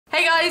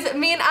Hey guys,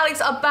 me and Alex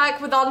are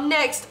back with our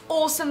next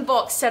awesome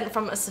box sent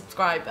from a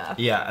subscriber.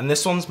 Yeah, and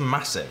this one's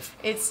massive.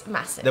 It's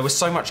massive. There was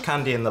so much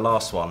candy in the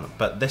last one,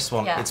 but this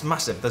one, it's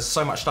massive. There's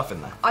so much stuff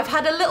in there. I've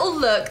had a little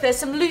look. There's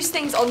some loose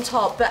things on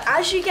top, but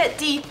as you get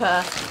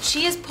deeper,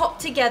 she has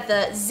popped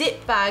together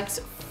zip bags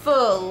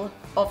full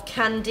of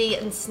candy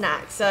and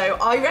snacks. So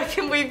I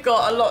reckon we've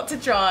got a lot to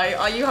try.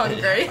 Are you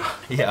hungry?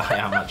 Yeah, I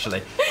am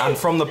actually. And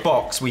from the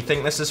box, we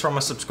think this is from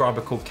a subscriber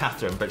called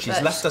Catherine, but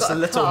she's left us a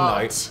little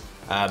note.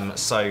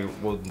 So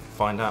we'll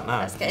find out now.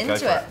 Let's get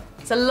into it.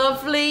 It's a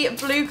lovely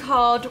blue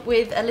card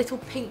with a little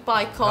pink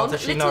bike on. How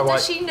does she know?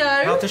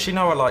 How does she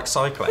know I like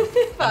cycling?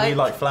 And you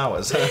like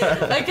flowers?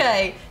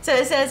 Okay, so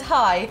it says,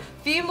 hi,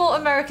 few more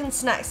American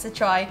snacks to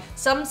try,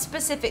 some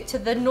specific to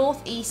the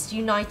Northeast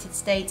United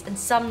States and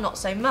some not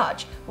so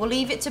much. We'll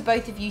leave it to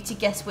both of you to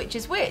guess which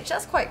is which.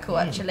 That's quite cool,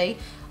 actually.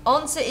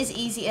 Answer is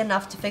easy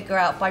enough to figure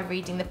out by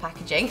reading the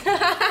packaging.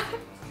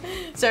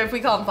 So if we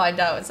can't find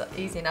out, it's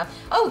easy enough.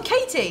 Oh,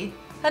 Katie.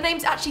 Her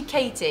name's actually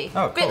Katie.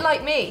 Oh, cool. Bit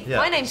like me. Yeah.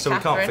 My name's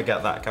Catherine. So we can't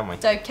forget that, can we?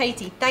 So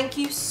Katie, thank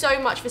you so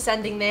much for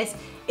sending this.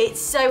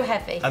 It's so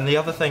heavy. And the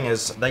other thing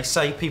is, they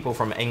say people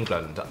from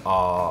England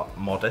are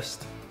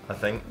modest, I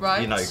think.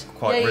 Right. You know,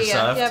 quite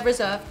reserved. Yeah,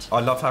 reserved.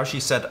 I love how she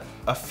said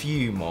a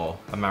few more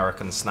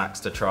American snacks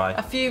to try.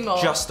 A few more.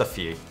 Just a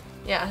few.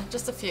 Yeah,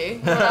 just a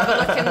few. We'll have a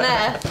look in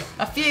there.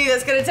 A few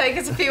that's going to take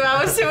us a few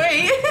hours to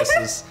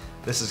eat.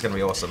 This is going to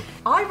be awesome.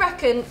 I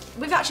reckon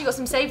we've actually got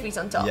some savouries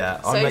on top.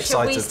 Yeah, so I'm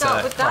excited we start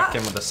to with crack that?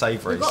 in with the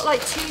savouries. We've got like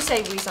 2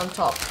 savouries on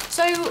top.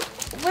 So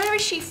where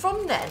is she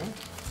from then?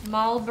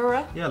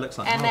 Marlborough? Yeah, it looks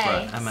like MA.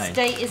 Marlborough. MA.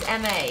 State is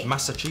MA.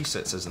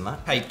 Massachusetts, isn't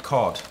that? Cape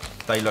Cod.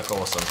 They look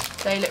awesome.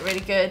 They look really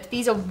good.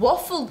 These are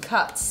waffle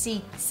cut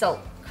sea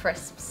salt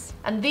crisps.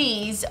 And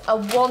these are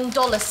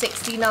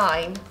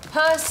 $1.69.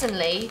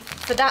 Personally,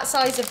 for that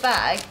size of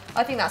bag,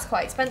 I think that's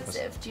quite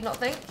expensive. Do you not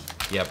think?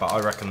 Yeah, but I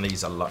reckon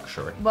these are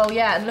luxury. Well,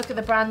 yeah, and look at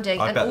the branding.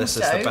 I and bet also,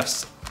 this is the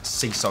best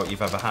sea salt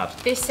you've ever had.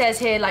 This says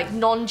here like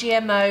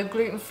non-GMO,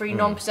 gluten-free,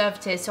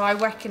 non-preservative. So I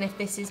reckon if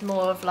this is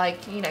more of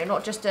like, you know,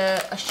 not just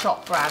a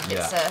shop brand. Yeah.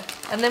 It's a.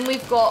 And then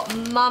we've got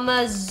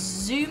Mama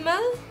Zuma.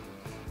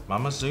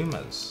 Mama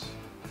Zumas.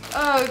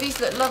 Oh, these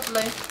look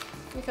lovely.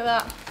 Look at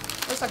that.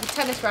 Looks like a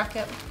tennis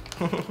racket.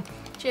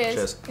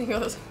 Cheers. Cheers.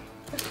 Yours.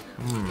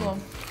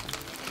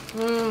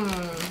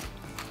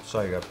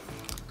 So good.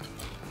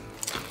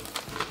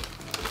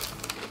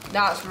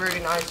 That's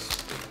really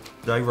nice.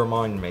 They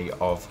remind me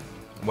of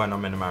when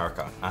I'm in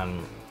America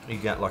and you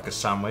get like a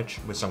sandwich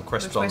with some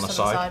crisps on the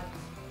side.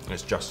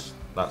 It's just,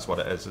 that's what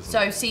it is, isn't it?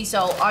 So sea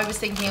salt, I was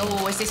thinking,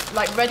 oh, is this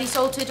like ready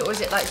salted or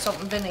is it like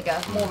salt and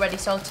vinegar? More ready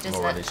salted, isn't it?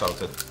 More ready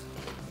salted.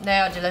 They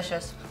are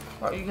delicious.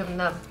 What are you giving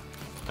them?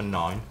 A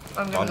 9.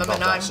 I'm giving them a 9.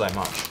 That so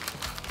much.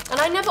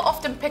 And I never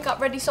often pick up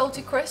ready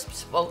salted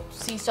crisps, well,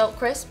 sea salt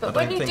crisps, but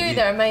when you do,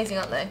 they're amazing,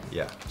 aren't they?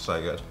 Yeah, so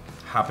good.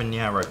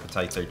 Habanero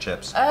potato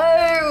chips.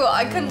 Oh,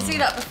 I couldn't see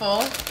that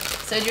before.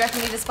 So do you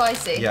reckon these are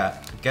spicy? Yeah,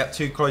 get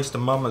too close to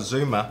Mama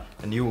Zuma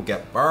and you will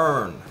get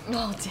burned.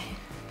 Oh dear.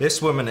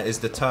 This woman is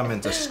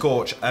determined to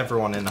scorch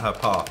everyone in her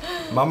path.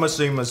 Mama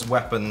Zuma's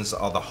weapons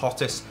are the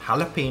hottest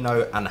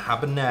jalapeno and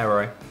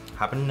habanero.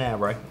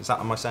 Habanero,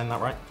 am I saying that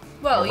right?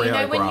 Well, you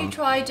know when you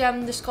tried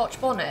the Scotch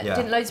bonnet,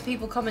 didn't loads of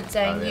people comment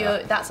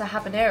saying that's a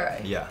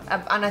habanero? Yeah.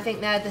 And I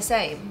think they're the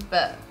same,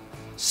 but...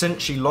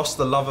 Since she lost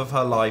the love of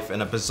her life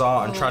in a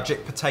bizarre and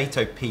tragic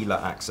potato peeler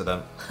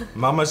accident,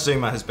 Mama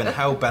Zuma has been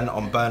hell-bent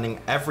on burning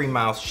every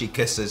mouth she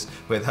kisses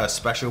with her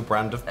special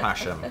brand of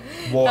passion.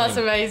 Warning, that's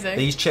amazing.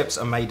 These chips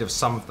are made of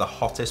some of the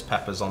hottest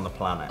peppers on the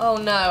planet. Oh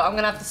no, I'm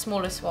gonna have the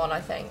smallest one,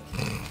 I think.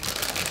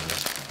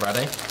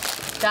 Ready?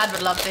 Dad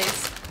would love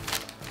these.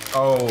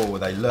 Oh,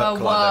 they look like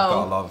they've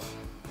got a love.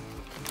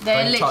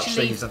 They're Don't literally touch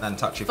these and then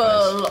touch your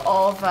full face.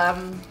 of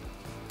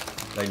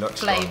they look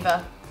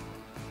flavour.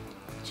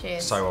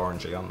 Cheers. So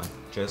orangey, aren't they?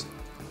 Cheers.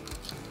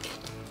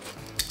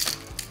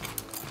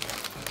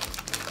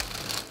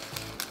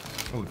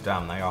 Oh,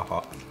 damn, they are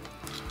hot.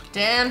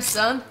 Damn,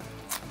 son.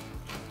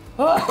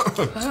 On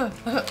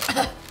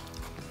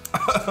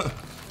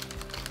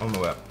the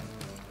whip.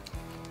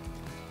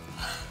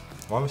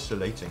 Why am I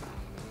still eating?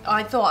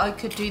 I thought I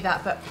could do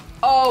that, but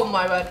oh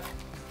my word.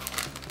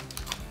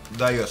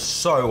 They are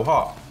so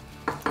hot.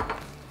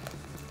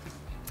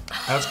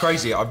 That's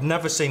crazy. I've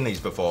never seen these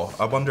before.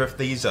 I wonder if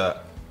these are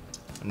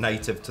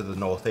native to the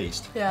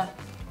Northeast. Yeah.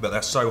 But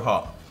they're so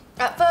hot.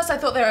 At first I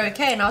thought they were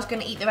okay and I was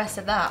going to eat the rest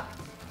of that.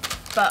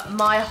 But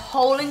my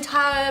whole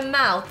entire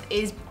mouth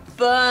is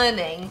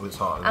burning. It's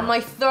hot, and my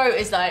throat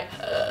is like,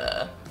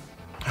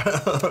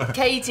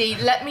 Katie,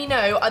 let me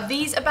know, are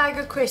these a bag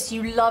of crisps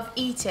you love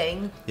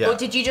eating? Yeah. Or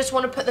did you just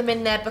want to put them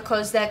in there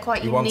because they're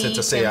quite unique? You wanted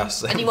to see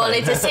us. And you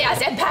wanted to see us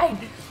in pain.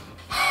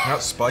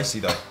 That's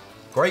spicy though.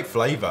 Great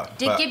flavour.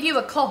 Did give you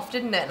a cough,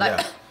 didn't it?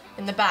 Like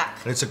in the back.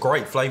 It's a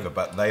great flavour,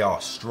 but they are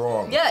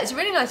strong. Yeah, it's a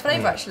really nice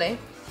flavour actually.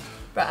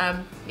 But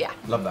yeah.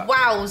 Love that.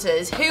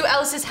 Wowzers. Who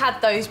else has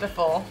had those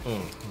before?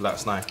 Let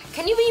us know.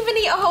 Can you even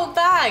eat a whole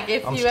bag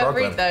if you ever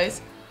eat those?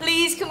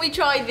 Please, can we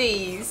try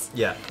these?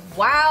 Yeah.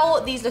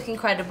 Wow, these look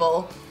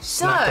incredible.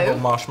 Snackable So,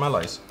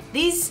 marshmallows.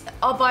 these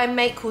are by a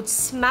mate called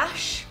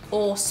Smash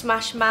or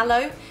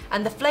Smashmallow,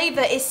 and the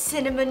flavour is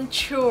cinnamon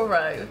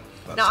churro.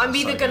 That Now, I'm sounds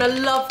either so gonna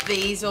good. love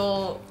these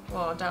or,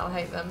 well, I don't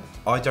hate them.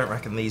 I don't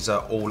reckon these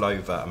are all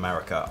over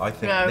America. I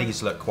think No.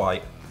 these look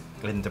quite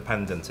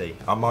independent-y.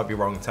 I might be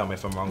wrong, tell me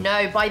if I'm wrong.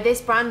 No, by this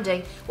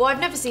branding. Well, I've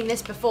never seen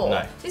this before.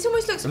 No. This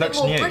almost looks a It bit looks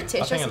more new.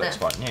 British, I think it doesn't looks it?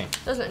 quite new.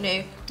 Does look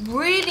new.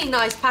 Really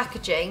nice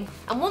packaging.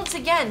 And once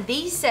again,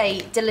 these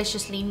say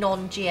deliciously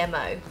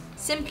non-GMO.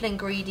 Simple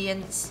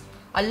ingredients.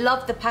 I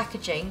love the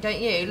packaging, don't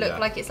you? Look Yeah.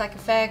 like it's like a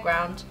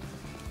fairground.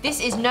 This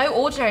is no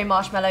ordinary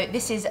marshmallow.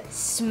 This is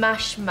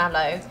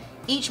Smashmallow.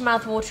 Each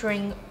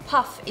mouth-watering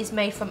puff is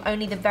made from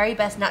only the very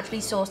best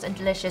naturally sourced and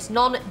delicious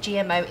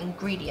non-GMO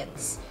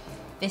ingredients.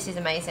 This is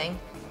amazing.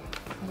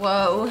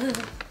 Whoa.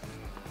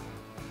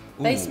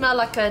 They Ooh. smell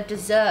like a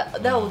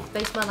dessert. No,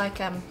 they smell like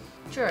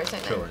churros, don't they?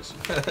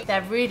 Churros.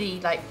 They're really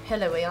like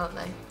pillowy, aren't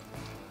they?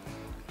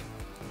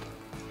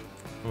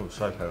 Oh,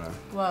 so pillow.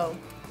 Whoa.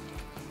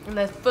 And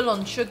there's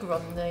full-on sugar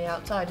on the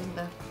outside, isn't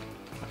there?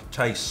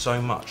 Tastes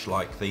so much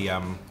like the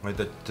with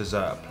the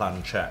dessert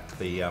planchette,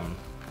 the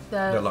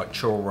like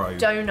churro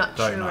donut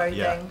churro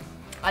yeah. thing.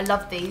 I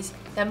love these.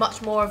 They're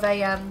much more of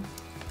a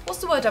what's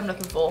the word I'm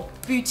looking for?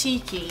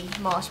 Boutique-y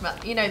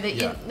marshmallow. You know,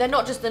 Yeah. they're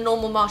not just the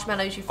normal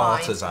marshmallows you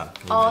find. Artisan.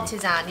 you mean.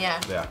 Artisan, yeah.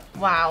 Yeah.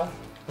 Wow.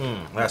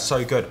 They're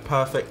so good.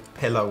 Perfect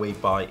pillowy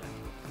bite.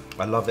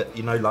 I love it.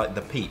 You know, like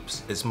the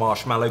Peeps. It's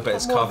marshmallow, but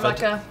it's More of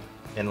covered like a,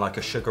 in like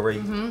a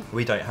sugary.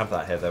 We don't have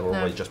that here. They're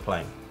always just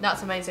plain.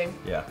 that's amazing.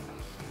 Yeah.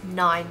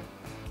 9.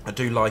 I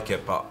do like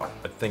it, but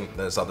I think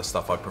there's other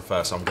stuff I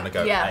prefer, so I'm going to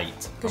go Yeah. 8.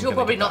 Because I'm you're gonna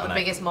probably give not that the an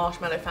 8. biggest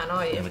marshmallow fan, are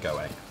I'm you? going to go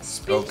 8.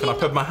 Speaking Oh, can I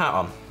put my hat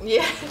on?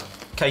 Yeah.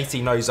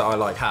 Katie knows that I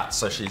like hats,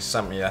 so she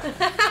sent me a...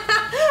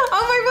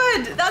 Oh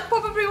my word, that's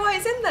probably why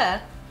it's in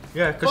there.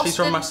 Yeah, because she's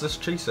from Boston.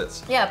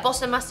 Massachusetts. Yeah,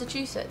 Boston,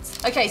 Massachusetts.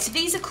 Okay, so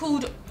these are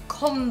called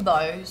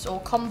combos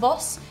or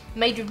combos,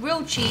 made with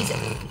real cheese.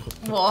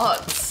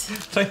 What?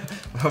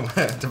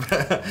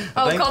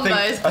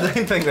 combos. I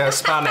don't think they're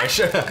Spanish.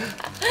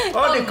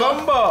 Oh, the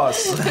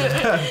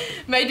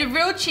combos! Made with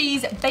real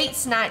cheese, bait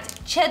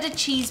snacked, cheddar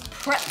cheese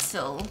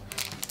pretzel.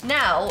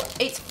 Now,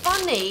 it's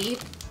funny.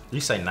 You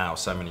say now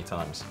so many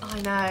times. I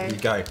know. You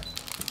go,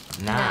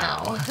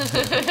 now.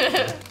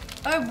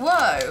 Oh,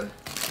 whoa.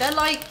 They're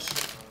like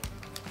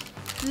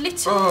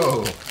little.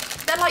 Oh,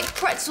 They're like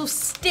pretzel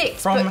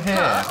sticks. from but here.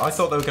 cut. I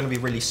thought they were going to be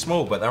really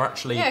small, but they're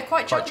actually Yeah,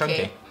 quite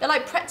chunky. They're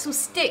like pretzel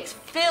sticks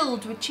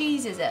filled with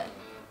cheese, is it?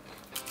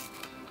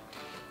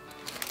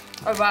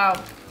 Oh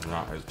wow.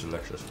 That is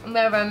delicious. And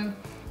they're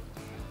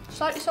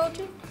slightly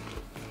salty.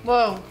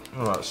 Whoa,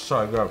 Oh, that's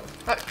so good.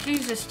 that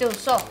cheese is still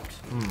soft.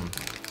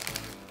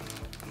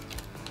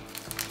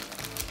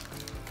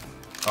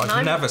 I've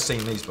Mine- never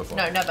seen these before.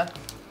 No, never.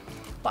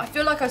 But I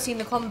feel like I've seen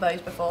the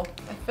combos before.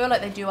 I feel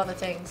like they do other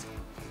things.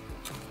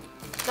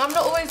 Now, I'm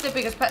not always the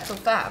biggest pretzel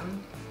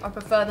fan. I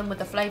prefer them with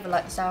the flavour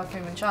like the sour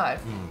cream and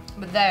chive.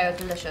 But they are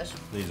delicious.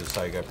 These are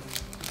so good.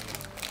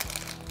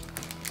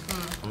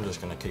 I'm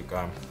just going to keep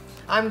going.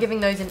 I'm giving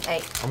those an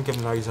 8. I'm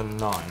giving those a 9.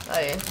 Oh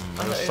yeah.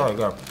 They're so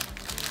good.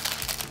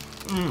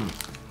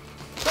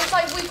 Looks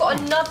like we've got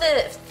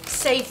another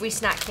savoury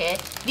snack here.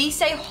 These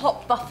say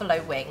hot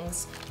buffalo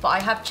wings, but I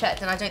have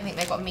checked and I don't think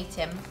they've got meat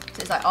in. So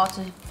it's like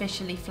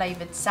artificially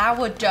flavoured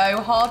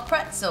sourdough hard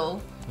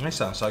pretzel. They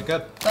sound so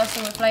good.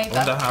 Bursting with I wonder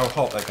flavour. how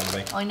hot they're going to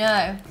be. I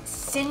know.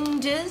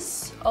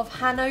 Cinders of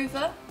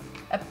Hanover.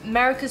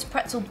 America's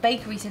pretzel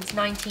bakery since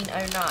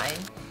 1909.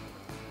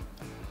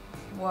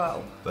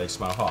 Whoa. They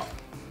smell hot.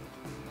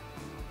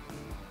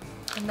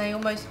 And they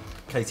almost...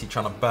 Katie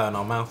trying to burn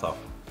our mouth off.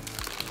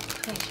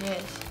 I think she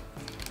is.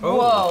 Oh,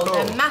 Whoa, cool.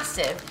 they're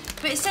massive.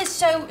 But it says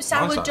so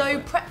sourdough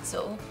actually.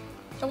 pretzel.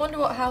 So I wonder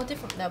how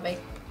different they'll be.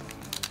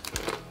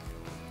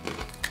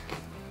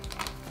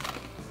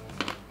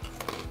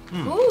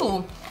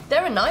 Ooh,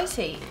 they're a nice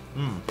heat.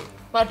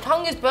 My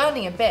tongue is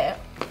burning a bit,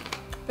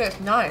 but it's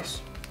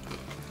nice.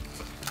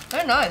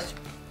 They're nice.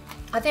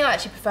 I think I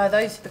actually prefer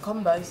those to the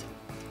combos.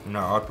 No,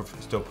 I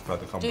still prefer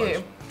the combos. Do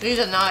you? These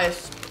are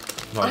nice.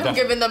 No, I'm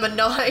giving them a 9.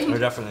 I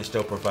definitely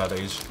still prefer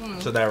these.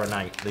 So they're an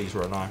 8. These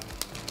were a 9.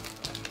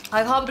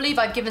 I can't believe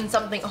I've given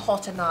something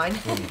hot a 9.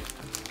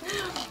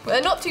 But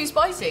they're not too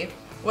spicy.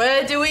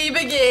 Where do we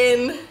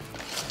begin?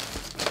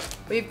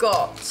 We've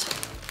got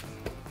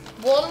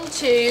 1,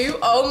 2,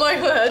 oh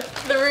my word,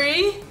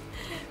 3,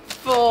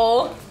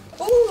 4.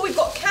 Ooh, we've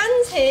got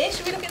cans here.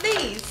 Should we look at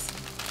these?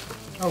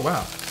 Oh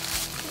wow.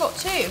 We've got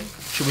 2.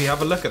 Should we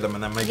have a look at them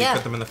and then maybe Yeah.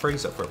 put them in the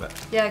freezer for a bit?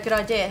 Yeah, good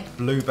idea.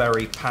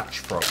 Blueberry patch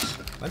frogs.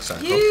 They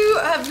sound cool. You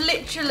have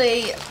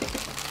literally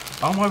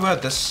Oh my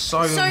word, there's so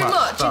much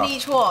much stuff. in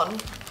each one.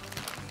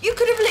 You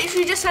could have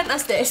literally just sent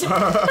us this.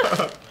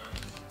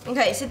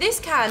 Okay, so this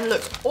can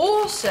looks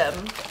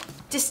awesome.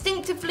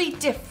 Distinctively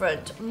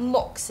different.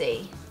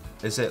 Moxie.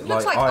 Is it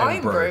Looks like like iron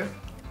Iron brew? Brew.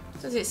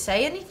 Does it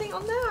say anything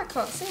on there? I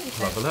can't see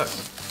We'll have anything. a look.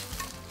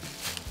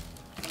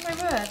 Oh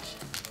my word.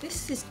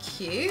 This is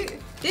cute.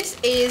 This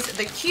is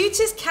the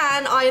cutest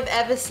can I have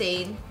ever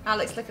seen.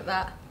 Alex, look at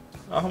that.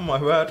 Oh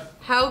my word.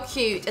 How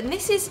cute. And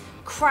this is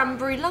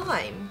cranberry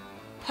lime.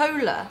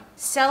 Polar.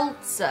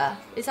 Seltzer.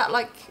 Is that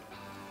like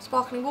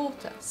sparkling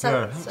water? Seltzer.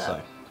 Yeah, I think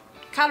so.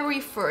 Calorie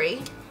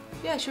free.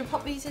 Yeah, should we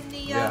pop these in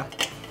the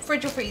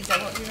fridge or freezer?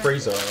 What do you reckon?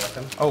 Freezer, I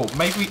reckon. Oh,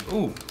 maybe,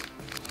 ooh.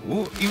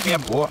 Ooh,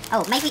 what?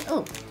 Oh, maybe,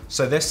 ooh.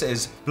 So this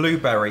is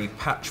blueberry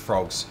patch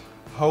frogs.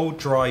 Whole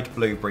dried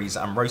blueberries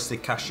and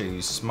roasted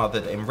cashews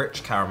smothered in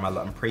rich caramel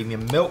and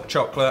premium milk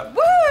chocolate.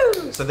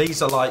 Woo! So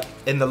these are like,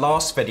 in the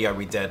last video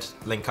we did,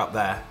 link up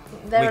there.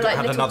 They we were like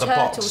had little another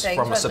turtle box things,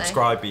 from a weren't they?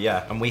 subscriber,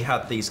 yeah. And we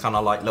had these kind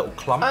of like little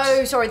clumps.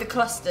 Oh, sorry, the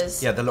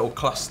clusters. Yeah, the little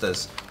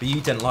clusters. But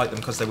you didn't like them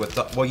because they were,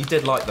 well, you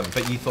did like them,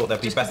 but you thought they'd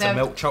be Just 'cause better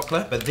they're- milk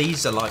chocolate. But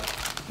these are like,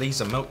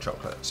 these are milk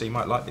chocolate. So you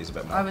might like these a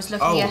bit more. I was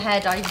looking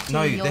ahead.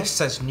 No, this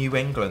says New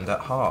England at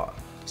heart.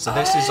 So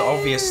this is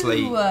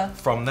obviously Oh.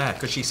 from there,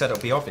 because she said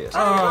it'll be obvious.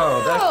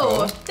 Oh, they're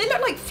cool. They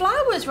look like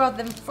flowers rather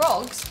than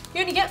frogs.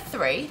 You only get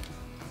 3,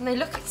 and they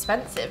look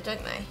expensive,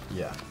 don't they?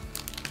 Yeah.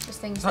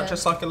 Just things Is that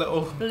just like a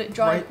little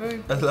dried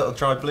a little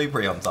dried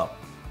blueberry on top?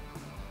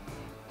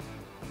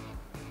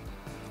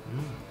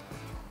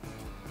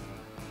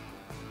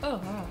 Oh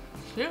wow,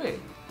 really?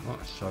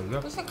 That's so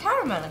good. There's a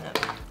caramel in it.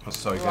 That's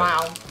so good.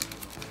 Wow.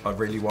 I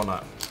really want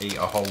to eat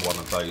a whole one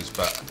of those,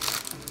 but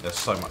there's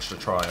so much to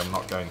try. I'm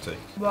not going to.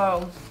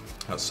 Wow.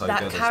 That's so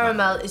that good.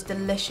 caramel is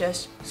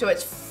delicious. So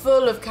it's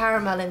full of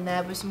caramel in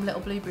there with some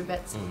little blueberry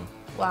bits.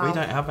 Wow. We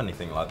don't have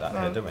anything like that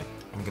here, No. do we?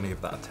 I'm going to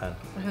give that a 10.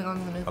 I think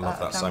I'm gonna. I love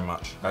that so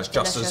much. That's That's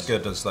just as delicious.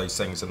 good as those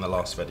things in the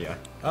last video.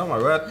 Oh my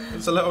word,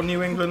 it's a little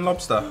New England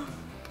lobster.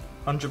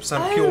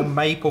 100% pure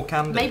maple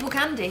candy. Maple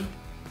candy.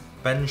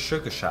 Ben's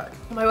Sugar Shack.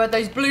 Oh my word,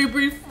 those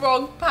blueberry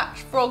frog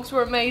patch frogs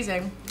were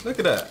amazing. Look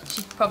at it.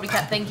 She probably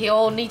kept thinking,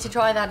 oh, need to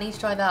try that, need to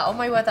try that. Oh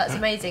my word, that's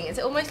amazing. Is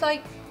it almost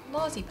like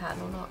marzipan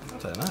or not? I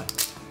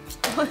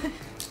don't know.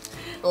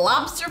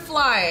 Lobster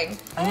flying.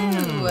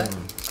 Oh,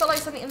 it's got like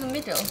something in the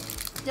middle.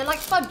 They're like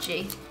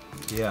fudgy.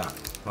 Yeah,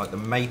 like the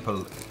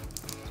maple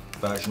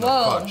version Whoa.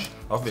 of fudge. So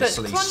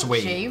Obviously it's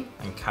sweet crunchy.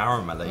 and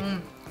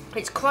caramelly.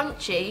 It's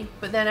crunchy,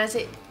 but then as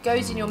it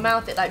goes in your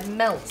mouth, it like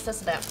melts,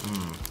 doesn't it?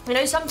 You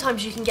know,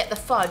 sometimes you can get the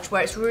fudge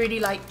where it's really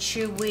like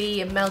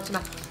chewy and melty,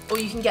 or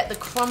you can get the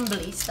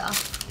crumbly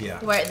stuff Yeah.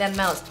 where it then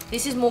melts.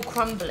 This is more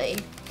crumbly.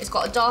 It's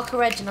got a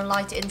darker edge and a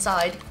lighter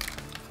inside.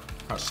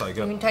 That's so You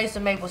good. can taste the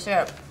maple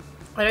syrup.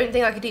 I don't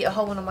think I could eat a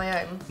whole one on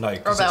my own. No,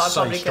 because Although it's I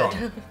so probably strong.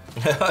 could.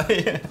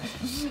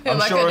 I'm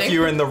I sure could if do.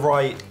 you were in the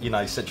right,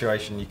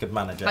 situation, you could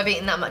manage it. I've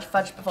eaten that much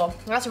fudge before.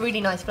 That's a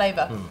really nice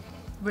flavour.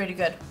 Really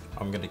good.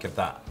 I'm going to give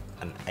that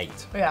an 8.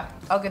 Yeah,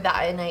 I'll give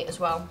that an 8 as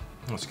well.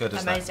 That's good,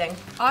 isn't it? Amazing.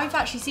 I've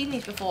actually seen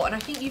these before, and I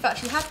think you've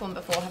actually had one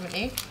before, haven't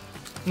you?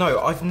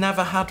 No, I've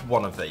never had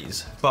one of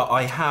these, but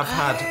I have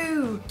had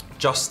Oh,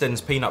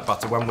 Justin's peanut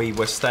butter when we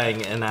were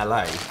staying in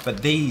LA.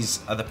 But these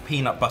are the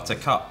peanut butter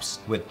cups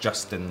with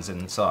Justin's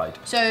inside.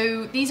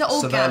 so these are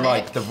organic. So they're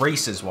like the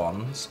Reese's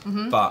ones,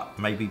 but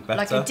maybe better.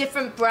 Like a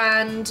different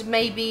brand,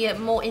 maybe a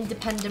more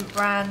independent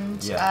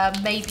brand, Yeah.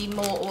 maybe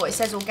more, or it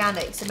says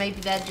organic, so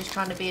maybe they're just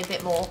trying to be a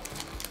bit more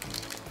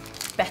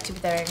better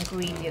with their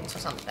ingredients or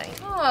something.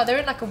 Oh, they're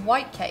in like a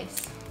white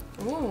case.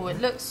 Ooh, it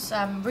looks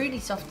really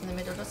soft in the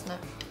middle, doesn't it?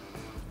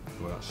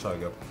 Well, that's so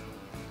good.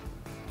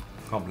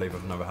 Can't believe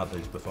I've never had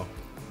these before.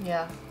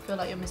 Yeah, I feel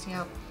like you're missing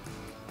out.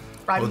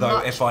 I'd Although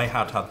much- if I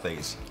had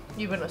these,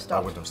 you wouldn't have I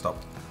stopped. would have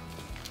stopped.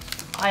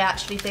 I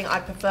actually think I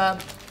prefer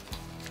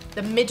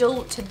the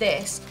middle to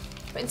this,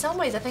 but in some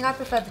ways I think I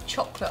prefer the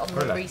chocolate on the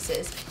Really?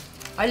 Reese's.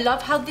 I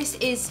love how this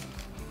is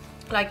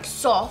like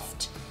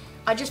soft.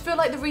 I just feel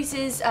like the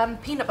Reese's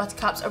peanut butter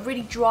cups are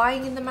really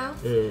drying in the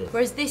mouth,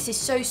 whereas this is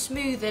so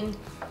smooth and...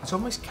 It's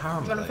almost Do you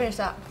want to caramelly. finish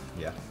that?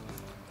 Yeah,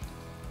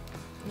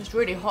 It's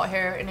really hot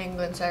here in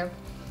England, so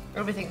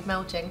everything's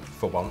melting.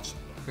 for once.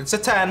 It's a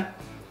 10,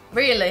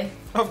 Really?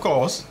 of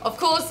course. Of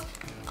course,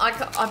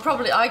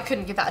 I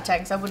couldn't give that a 10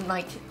 because I wouldn't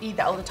like eat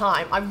that all the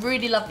time. I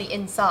really love the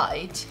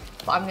inside,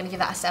 but I'm going to give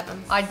that a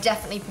 7. I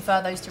definitely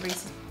prefer those to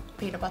Reese's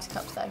peanut butter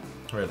cups though.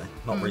 Really,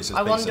 not Reese's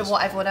I wonder Pieces.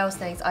 what everyone else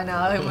thinks. I know,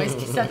 I always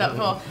said that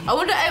before. I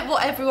wonder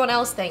what everyone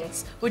else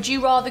thinks. Would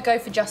you rather go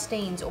for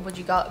Justine's or would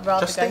you rather go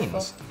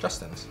Justin's. for...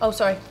 Justin's. Oh,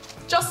 sorry.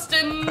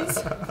 Justin's.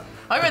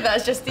 I read that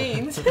as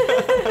Justine's.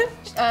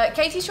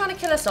 Katie's trying to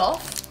kill us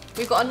off.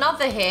 We've got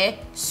another here.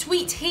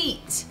 Sweet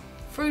Heat.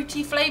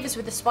 Fruity flavours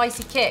with a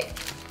spicy kick.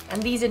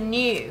 And these are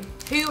new.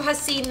 Who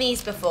has seen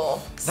these before?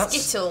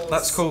 Skittles.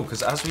 That's cool,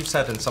 because as we've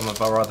said in some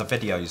of our other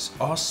videos,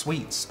 our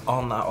sweets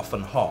aren't that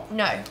often hot.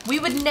 No, we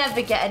would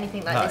never get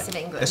anything like No. this in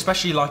England.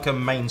 Especially like a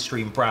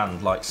mainstream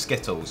brand like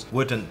Skittles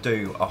wouldn't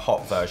do a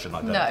hot version,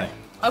 I don't No. think.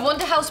 I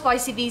wonder how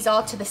spicy these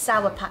are to the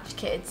Sour Patch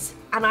Kids.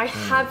 And I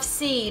have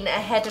seen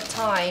ahead of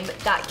time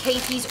that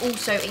Katie's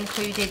also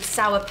included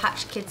Sour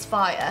Patch Kids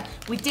Fire.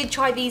 We did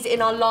try these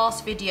in our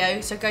last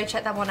video, so go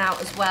check that one out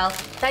as well.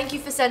 Thank you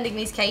for sending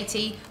these,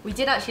 Katie. We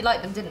did actually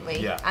like them, didn't we?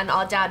 Yeah. And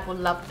our dad will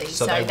love these,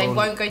 so they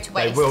won't go to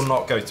They waste. will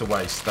not go to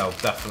waste. They'll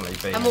definitely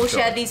be And we'll enjoyed.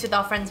 share these with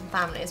our friends and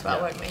family as well,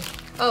 Yeah. won't we?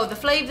 Oh, the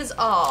flavours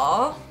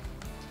are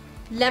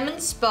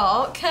lemon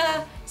spark,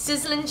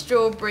 sizzling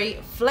strawberry,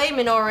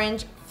 flaming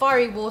orange,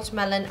 fiery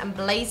watermelon, and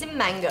blazing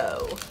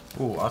mango.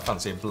 Ooh, I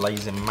fancy a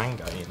blazing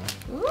mango, you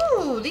know.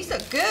 Ooh, these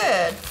look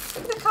good.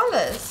 Look at the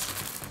colours.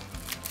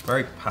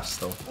 Very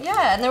pastel.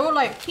 Yeah, and they're all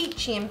like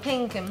peachy and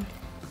pink and...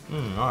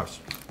 Nice.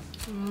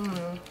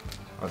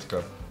 That's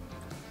good.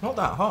 Not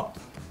that hot.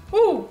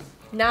 Ooh,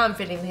 now I'm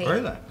feeling the heat.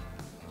 Really?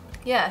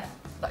 Yeah.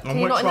 Like, can And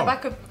you which not in the one?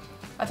 back of...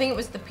 I think it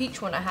was the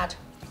peach one I had.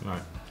 No.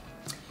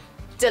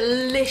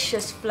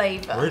 Delicious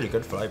flavour. Really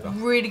good flavour.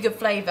 Really good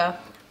flavour.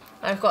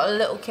 I've got a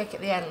little kick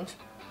at the end.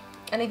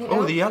 Anything Oh,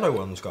 else? the yellow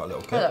one's got a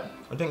little kick. Hello.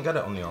 I didn't get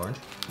it on the orange.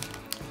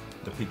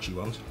 The peachy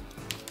ones.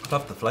 I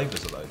love the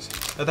flavours of those.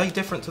 Are they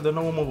different to the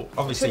normal,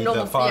 obviously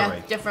normal, the fiery?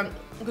 yeah, different.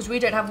 Because we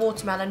don't have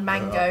watermelon,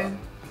 mango.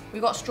 We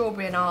got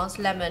strawberry in ours,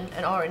 lemon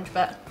and orange,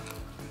 but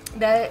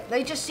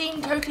they just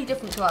seem totally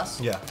different to us.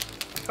 Yeah.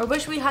 I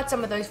wish we had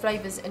some of those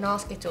flavours in our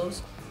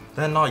Skittles.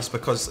 They're nice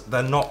because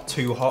they're not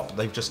too hot.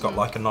 They've just got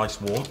like a nice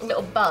warmth. A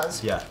little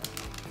buzz. Yeah.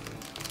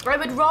 I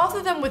would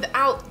rather them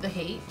without the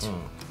heat,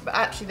 but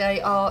actually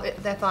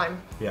they're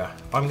fine. Yeah.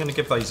 I'm going to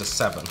give those a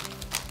 7.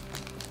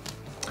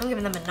 I'm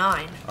giving them a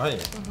 9. Oh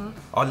yeah.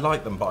 I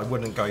like them, but I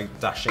wouldn't go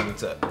dashing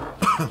to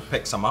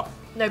pick some up.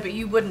 No, but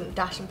you wouldn't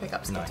dash and pick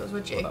up No, Skittles,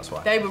 would you? well, that's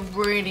why. They were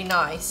really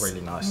nice.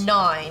 Really nice.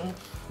 9.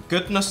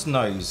 Goodness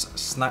knows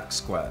snack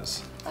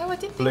squares. Oh, I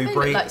didn't think they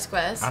Blueberry looked like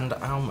squares. and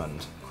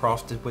almond,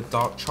 crafted with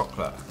dark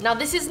chocolate. Now,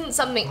 this isn't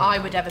something I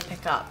would ever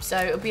pick up, so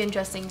it'll be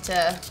interesting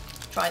to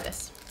try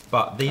this.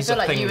 But these I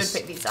feel are like you would things.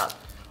 pick these up.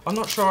 I'm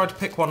not sure I'd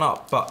pick one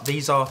up, but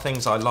these are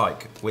things I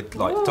like with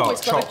like Ooh, dark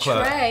it's got a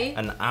chocolate tray.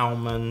 and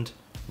almond.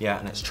 Yeah,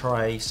 and it's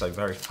tray, so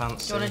very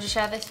fancy. Do you want to just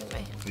share this with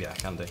me? Yeah, I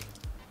can do.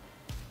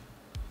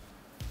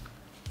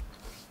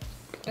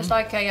 It's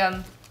like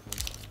a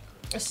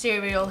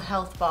cereal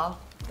health bar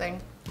thing.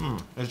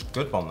 It's a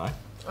good one though.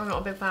 I'm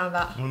not a big fan of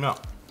that. No.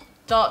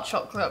 Dark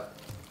chocolate,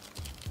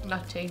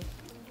 nutty.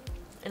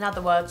 In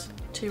other words,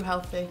 too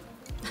healthy.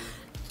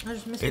 I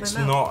just missed It's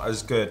my mouth. not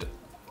as good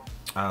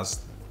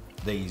as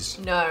these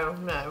No.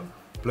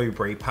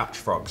 blueberry patch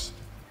frogs.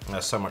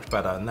 They're so much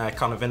better, and they're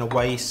kind of in a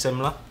way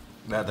similar.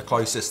 They're the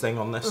closest thing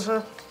on this,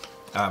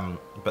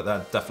 but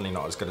they're definitely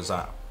not as good as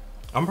that.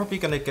 I'm probably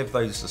going to give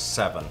those a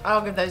 7.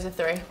 I'll give those a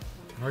 3.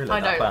 Really, I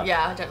that don't. bad?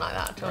 Yeah, I don't like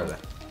that at all. Really?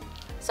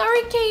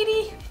 Sorry,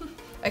 Katie.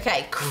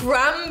 Okay,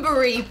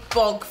 cranberry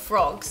bog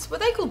frogs. Were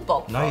they called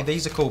bog frogs? No,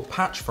 these are called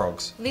patch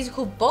frogs. These are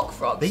called bog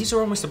frogs. These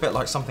are almost a bit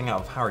like something out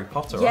of Harry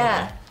Potter, Yeah.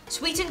 aren't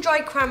Sweetened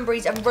dried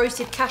cranberries and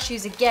roasted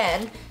cashews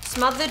again,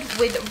 smothered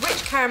with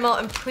rich caramel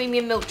and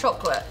premium milk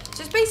chocolate.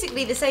 So it's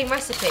basically the same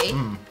recipe,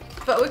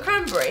 but with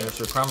cranberry. they? It's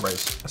with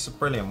cranberries. That's a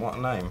brilliant, what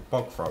a name.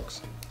 Bog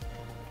frogs.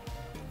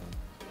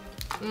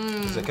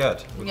 Is it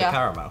good? With Yeah. the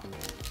caramel?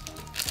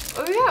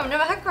 Oh yeah, I've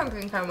never had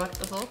cranberry and caramel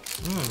before.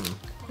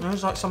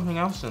 There's like something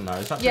else in there.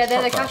 Is that Yeah, just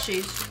they're the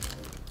chocolate? cashews.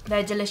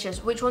 They're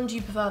delicious. Which one do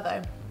you prefer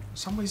though? For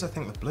some reason I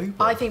think the blueberry.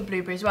 I think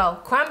blueberry as well.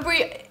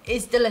 Cranberry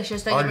is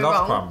delicious, don't I get me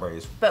love wrong.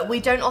 cranberries. But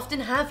we don't often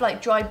have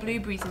like dried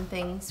blueberries and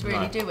things,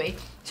 really, No. do we?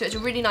 So it's a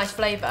really nice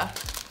flavour.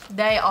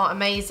 They are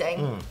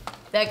amazing.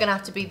 They're gonna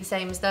have to be the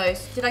same as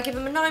those. Did I give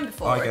them a 9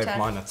 before? I or a gave 10?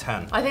 mine a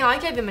 10. I think I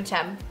gave them a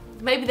 10.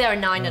 Maybe they're a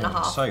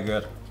 9.5. So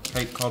good.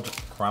 Cape Cod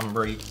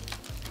cranberry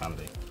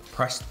candy.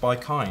 Pressed by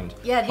Kind.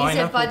 Yeah, these are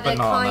Pineapple, by the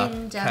banana,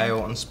 Kind,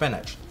 kale and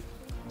spinach.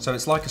 So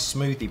it's like a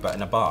smoothie but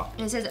in a bar.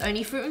 It says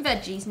only fruit and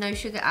veggies, no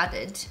sugar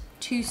added.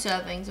 2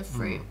 servings of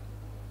fruit.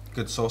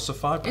 Good source of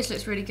fibre. This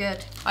looks really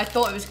good. I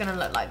thought it was gonna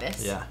look like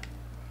this. Yeah.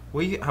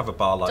 We have a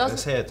bar like Doesn't-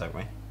 this here, don't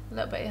we? A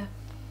little bit, yeah.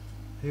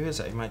 Who is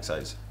it who makes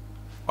those?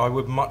 I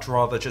would much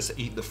rather just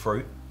eat the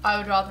fruit. I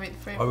would rather eat the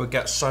fruit. I would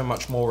get so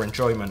much more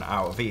enjoyment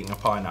out of eating a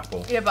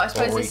pineapple. Yeah, but I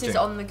suppose or this is eating-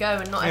 on the go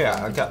and not Yeah,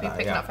 everyone I can get be that,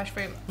 picking yeah. up fresh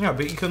fruit. Yeah,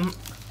 but you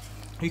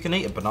can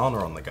eat a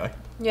banana on the go.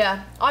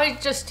 Yeah,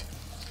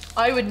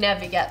 I would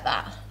never get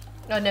that.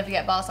 I'd never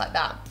get bars like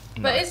that.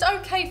 But No. it's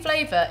okay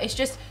flavour. It's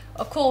just,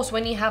 of course,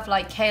 when you have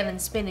like kale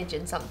and spinach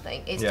in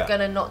something, it's Yeah.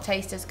 gonna not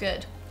taste as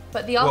good.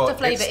 But the Well, after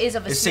flavour it's- is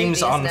of a smoothie, It seems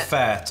isn't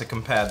unfair to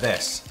compare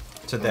this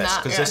to this Nah,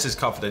 because yeah. this is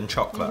covered in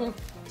chocolate.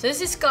 So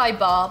this is Sky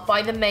Bar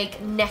by the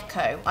make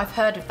Necco. I've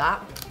heard of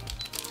that.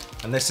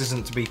 And this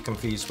isn't to be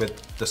confused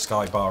with the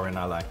Sky Bar in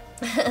LA.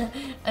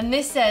 And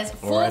this says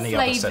Or 4 any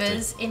other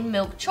flavours in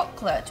milk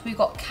chocolate. We've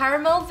got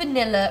caramel,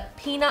 vanilla,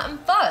 peanut and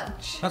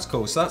fudge. That's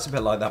cool. So that's a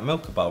bit like that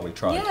Milka bar we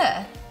tried.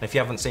 Yeah. If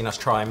you haven't seen us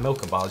trying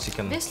Milka bars, you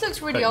can This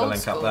looks really click the old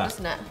link up school, there.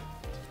 doesn't it?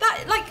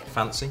 That, like,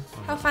 Fancy.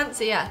 how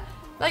fancy, yeah.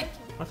 Like,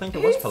 I think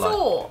it who was polite.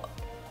 thought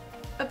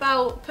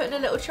about putting a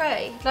little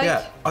tray? Like,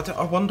 Yeah,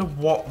 I wonder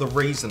what the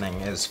reasoning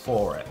is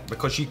for it.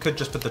 Because you could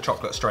just put the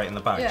chocolate straight in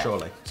the bag, yeah.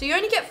 surely. So you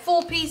only get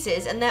 4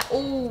 pieces and they're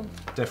all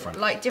Different.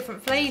 like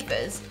different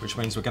flavours. Which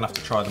means we're going to have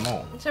to try them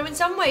all. So in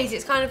some ways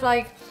it's kind of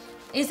like,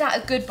 is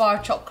that a good bar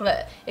of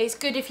chocolate? It's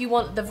good if you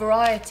want the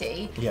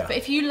variety. Yeah. But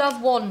if you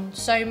love one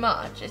so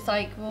much, it's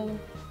like, well,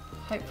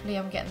 hopefully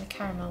I'm getting the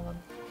caramel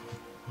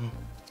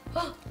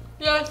one.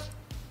 Yes.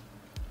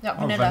 Yeah,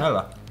 Oh,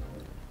 vanilla.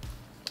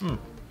 vanilla.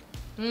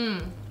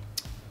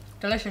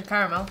 Delicious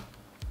caramel.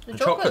 The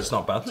chocolate's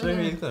not bad too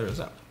either, is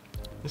it?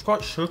 It's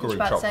quite sugary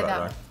chocolate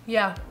though.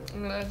 Yeah,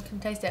 I can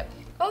taste it.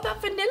 Oh,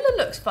 that vanilla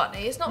looks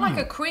funny. It's not like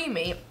a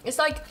creamy. It's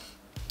like,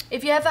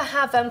 if you ever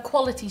have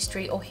Quality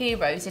Street or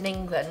Heroes in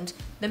England,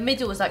 the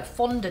middle is like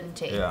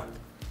fondanty. Yeah.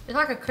 It's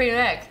like a cream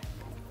egg.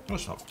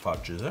 That's not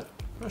fudge, is it?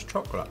 That's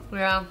chocolate.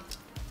 Yeah.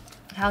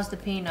 How's the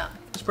peanut?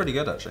 It's pretty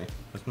good actually.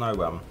 There's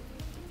no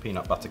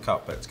peanut butter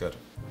cup, but it's good.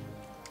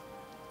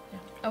 Yeah.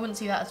 I wouldn't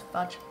see that as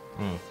fudge.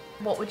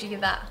 What would you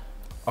give that?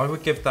 I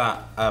would give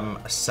that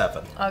a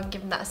 7. I would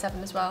give that a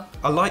 7 as well.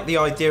 I like the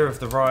idea of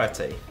the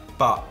variety,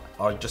 but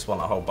I just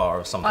want a whole bar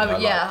of something I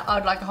like. I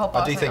would like a whole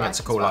bar. I do think it's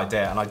a cool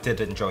idea, and I did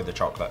enjoy the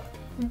chocolate.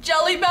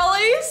 Jelly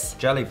Bellies?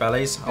 Jelly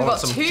Bellies. I want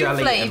some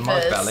jelly in my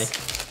belly.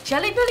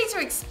 Jelly Bellies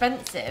are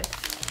expensive.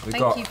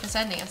 Thank you for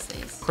sending us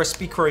these.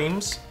 Krispy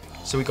Kremes.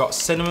 So we got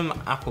cinnamon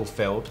apple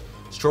filled,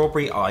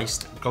 strawberry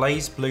iced,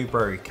 glazed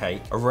blueberry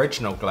cake,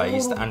 original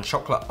glazed, and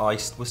chocolate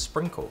iced with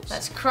sprinkles.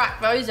 Let's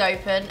crack those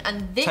open,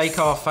 and this... Take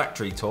our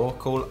factory tour,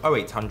 call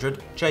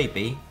 0800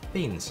 JB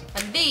Beans.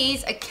 And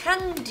these are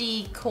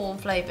candy corn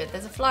flavoured.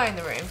 There's a fly in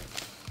the room.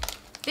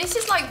 This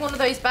is like one of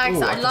those bags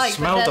that I like,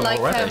 but they're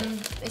like,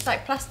 it's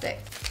like plastic.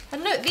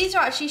 And look, these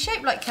are actually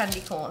shaped like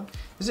candy corn.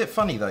 Is it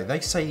funny though, they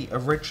say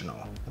original.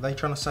 Are they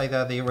trying to say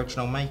they're the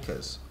original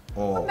makers?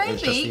 Or well,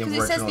 maybe, because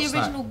it says the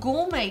original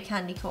gourmet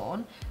candy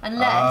corn,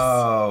 unless...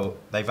 Oh,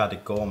 they've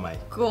added gourmet.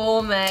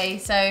 Gourmet,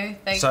 so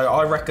they... So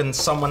I reckon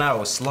someone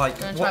else, like,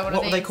 what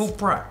were they called?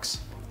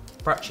 Bratches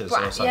or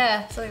something?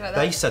 Yeah, something like that.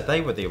 They said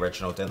they were the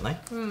original, didn't they?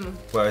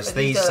 Whereas but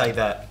these say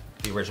they're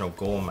the original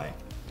gourmet.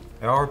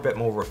 They are a bit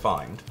more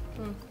refined.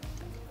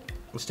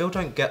 We still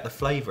don't get the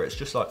flavour, it's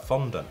just like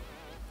fondant.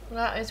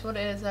 That is what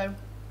it is though.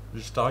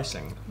 Just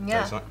icing.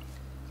 Yeah. Like.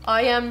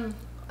 I think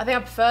I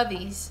prefer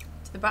these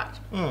to the batch.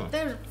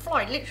 They're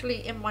fly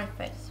literally in my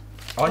face.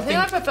 I think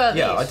I prefer these.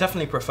 Yeah, I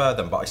definitely prefer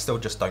them, but I still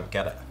just don't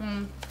get it.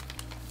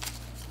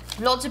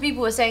 Lots of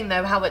people were saying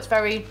though how it's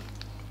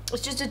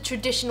just a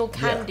traditional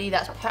candy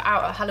that's put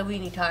out at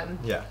Halloweeny time.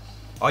 Yeah,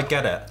 I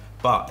get it,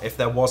 but if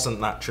there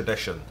wasn't that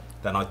tradition,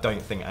 then I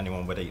don't think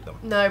anyone would eat them.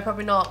 No,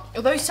 probably not.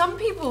 Although some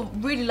people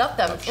really love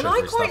them, and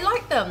I quite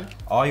like them.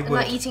 I would.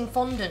 Like eating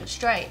fondant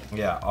straight.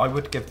 Yeah, I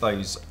would give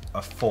those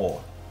a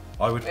 4.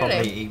 I would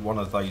probably eat one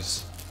of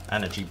those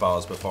energy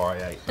bars before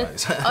I ate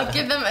those. I'd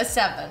give them a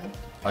 7.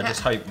 I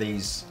just hope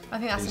these. I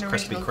think that's these an Krispy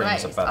original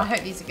Kremes glaze. are better. I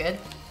hope these are good.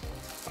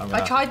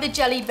 I tried the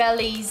Jelly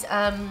Bellies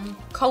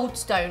Cold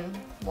Stone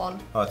one.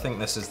 I think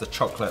this is the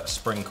chocolate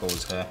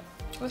sprinkles here.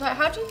 I was like,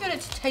 how do you get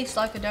it to taste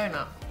like a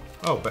donut?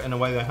 Oh, but in a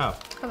way they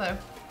have. Hello.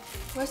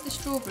 Where's the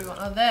strawberry one?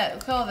 Oh, there.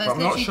 Oh, there's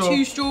literally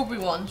 2 strawberry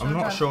ones. I'm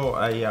not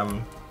sure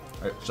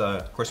it's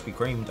a Krispy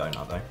Kreme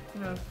donut though.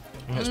 No.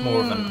 I think it's more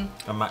of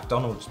a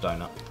McDonald's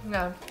donut.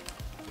 No.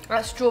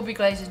 That strawberry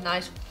glaze is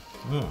nice.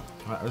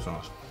 That is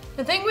nice.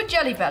 The thing with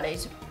Jelly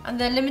Bellies, and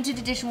the limited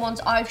edition ones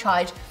I've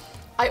tried,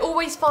 I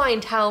always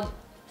find how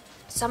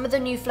some of the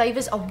new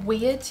flavours are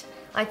weird.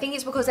 I think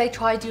it's because they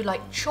try to do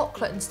like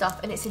chocolate and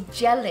stuff and it's a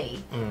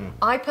jelly.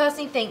 I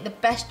personally think the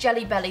best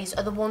Jelly Bellies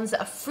are the ones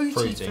that are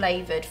fruity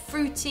flavoured.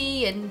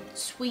 Fruity and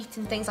sweet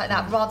and things like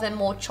that, rather than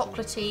more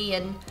chocolatey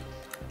and...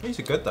 These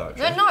are good though,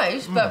 actually. They're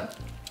nice, but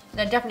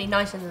they're definitely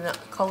nicer than the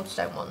Cold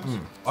Stone ones.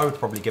 I would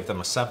probably give them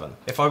a 7.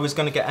 If I was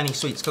going to get any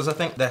sweets, because I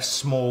think they're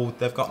small,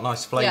 they've got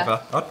nice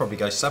flavour, I'd probably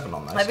go 7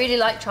 on those. I really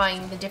like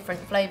trying the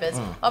different flavours.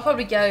 I'll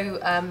probably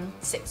go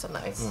 6 on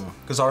those.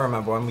 Because I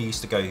remember when we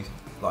used to go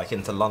like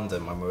into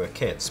London when we were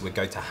kids, we'd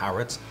go to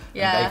Harrods,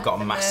 and they've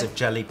got a massive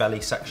Jelly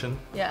Belly section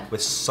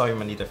with so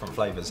many different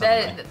flavours.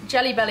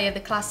 Jelly Belly are the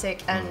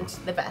classic and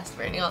the best,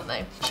 really, aren't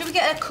they? Should we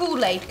get a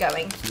Kool-Aid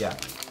going? Yeah.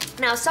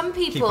 Now, some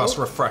people... Keep us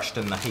refreshed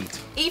in the heat.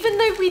 Even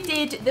though we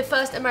did the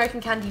first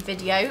American Candy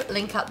video,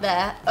 link up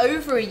there,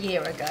 over a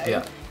year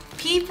ago,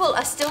 people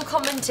are still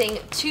commenting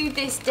to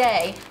this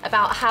day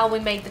about how we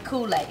made the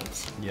Kool-Aid.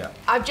 Yeah.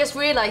 I've just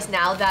realised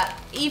now that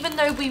even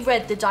though we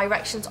read the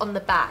directions on the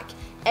back,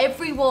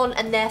 everyone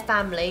and their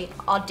family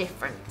are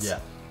different. Yeah.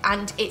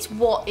 And it's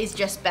what is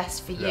just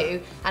best for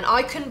you. And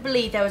I couldn't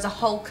believe there was a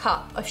whole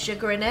cup of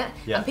sugar in it.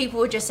 And people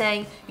were just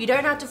saying, you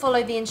don't have to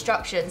follow the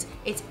instructions,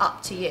 it's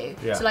up to you.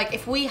 So like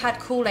if we had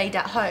Kool-Aid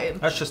at home.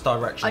 That's just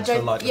directions for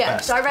like the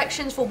best.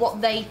 Directions for what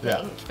they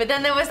think. But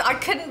then I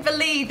couldn't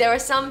believe there are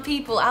some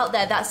people out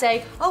there that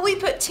say, oh, we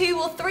put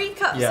 2 or 3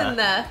 cups in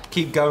there.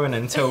 Keep going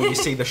until you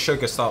see the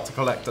sugar start to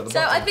collect at the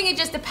bottom. So I think it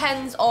just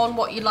depends on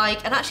what you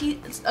like. And actually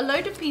a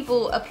load of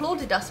people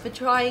applauded us for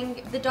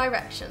trying the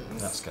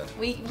directions. That's good.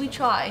 We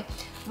try.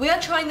 We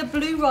are trying the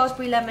blue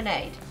raspberry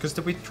lemonade. Because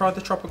did we try the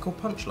tropical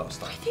punch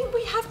last time? I think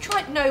we have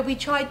tried, no, we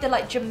tried the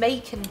like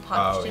Jamaican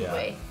punch, didn't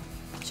we?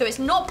 So it's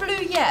not blue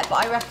yet,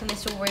 but I reckon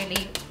this will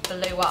really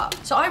blow up.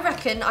 So I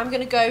reckon I'm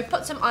gonna go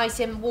put some ice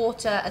in,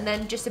 water, and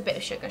then just a bit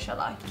of sugar, shall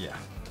I? Yeah.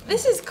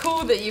 This is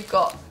cool that you've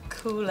got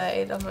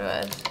Kool-Aid, oh my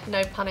word,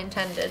 no pun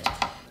intended.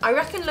 I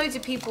reckon loads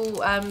of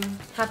people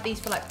have these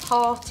for like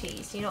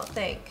parties, do you not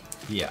think?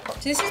 Yeah.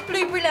 So this is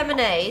blueberry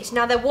lemonade.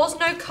 Now there was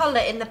no colour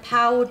in the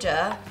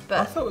powder, but...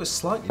 I thought it was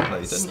slightly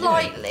blue, didn't you?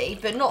 Slightly,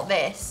 but not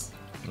this.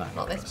 No.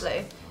 Not this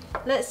blue.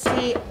 Let's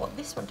see what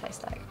this one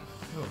tastes like.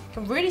 You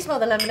can really smell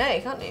the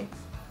lemonade, can't you?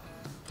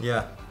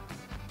 Yeah.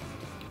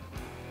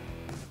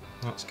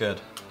 That's good.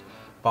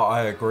 But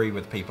I agree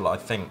with people, I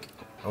think,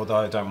 although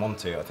I don't want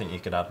to, I think you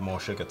could add more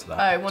sugar to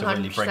that Oh, 100%. to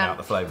really bring out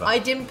the flavour. I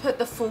didn't put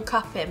the full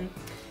cup in.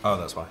 Oh,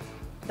 that's why.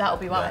 That'll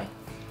be why. Yeah.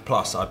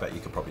 Plus, I bet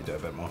you could probably do a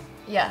bit more.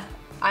 Yeah.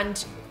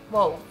 And,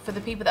 well, for the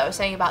people that were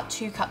saying about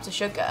 2 cups of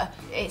sugar,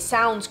 it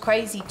sounds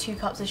crazy, 2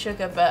 cups of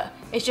sugar, but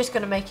it's just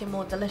going to make it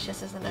more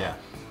delicious, isn't it? Yeah.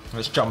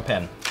 Let's jump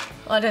in.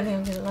 I don't think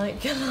I'm going to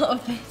like a lot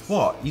of this.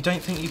 What? You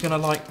don't think you're going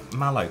to like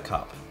Mallow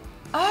Cup?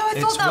 Oh, I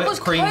It's thought that whipped was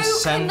cream coconut.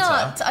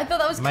 centre, I thought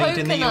that was made coconut.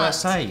 in the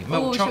USA. Milk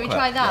Ooh, should chocolate. we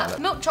try that? Yeah.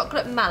 Milk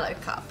chocolate mallow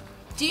cup.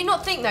 Do you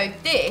not think though,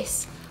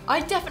 this, I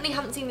definitely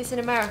haven't seen this in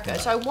America,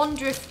 so I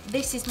wonder if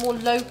this is more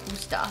local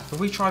stuff. Have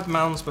we tried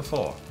Mounds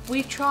before?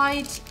 We've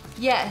tried,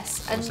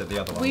 yes, and Was it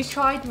the other we've ones?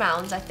 tried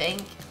Mounds, I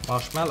think.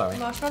 Marshmallow.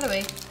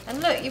 Marshmallowy. And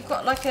look, you've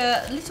got like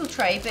a little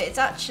tray, but it's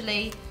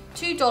actually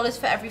 $2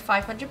 for every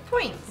 500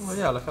 points. Oh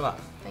yeah, look at that.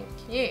 Thank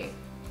you.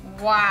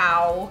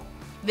 Wow.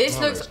 This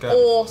Oh, looks it's good.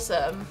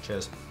 awesome.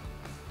 Cheers.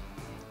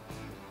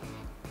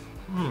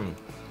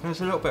 There's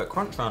a little bit of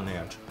crunch around the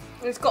edge.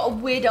 It's got a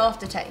weird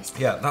aftertaste.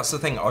 Yeah, that's the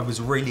thing. I was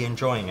really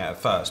enjoying it at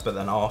first, but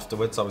then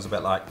afterwards I was a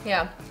bit like,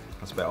 Yeah.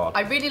 that's a bit odd.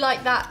 I really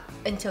like that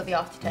until the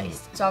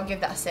aftertaste, so I'll give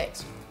that a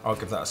 6. I'll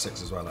give that a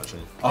 6 as well,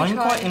 actually. I I'm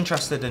try quite it?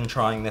 interested in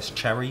trying this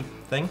cherry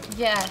thing.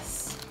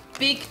 Yes.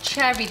 Big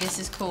Cherry this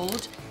is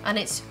called, and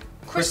it's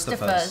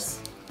Christopher's Christopher's.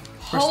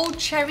 Whole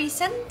Cherry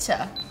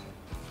Centre.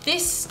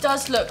 This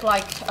does look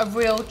like a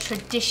real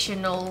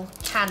traditional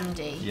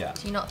candy. Yeah.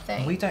 Do you not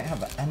think? We don't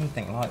have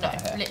anything like No,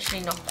 that here.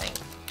 literally nothing.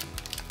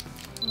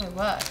 Oh my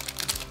word.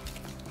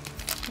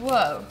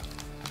 Whoa.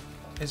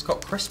 It's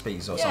got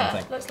Crispies or Yeah,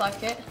 something. looks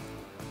like it.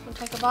 Want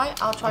to take a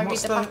bite? I'll try And and read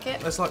what's the packet.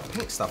 There's like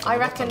pink stuff. I on the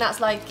reckon bottom. that's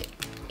like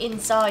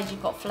inside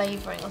you've got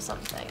flavouring or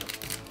something.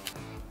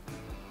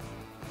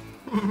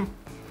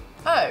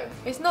 Oh,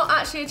 it's not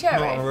actually a cherry.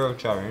 Not a real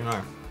cherry,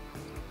 no.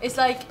 It's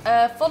like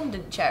a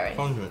fondant cherry.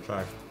 Fondant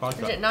cherry. Like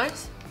Is that. it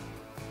nice?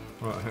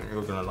 Well, I think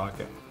you're gonna like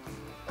it.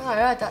 Oh,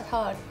 right, that's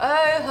hard.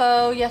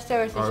 Oh, yes,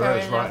 there is a Oh, cherry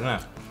it's in right there.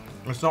 there.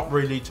 It's not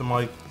really to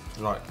my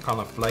like kind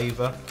of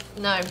flavour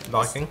No.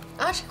 liking,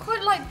 I actually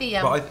quite like the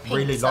but I pink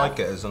really stuff. like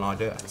it as an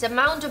idea. It's a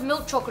mound of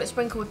milk chocolate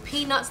sprinkled with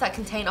peanuts that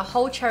contain a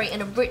whole cherry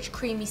in a rich,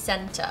 creamy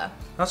centre.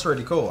 That's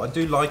really cool. I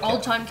do like it,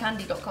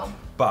 Oldtimecandy.com.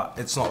 but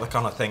it's not the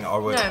kind of thing I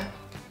would. No.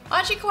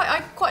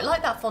 I quite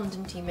like that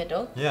fondanty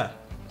middle. Yeah.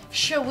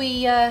 Shall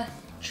we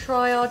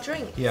try our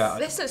drink? Yeah.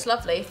 This looks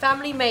lovely.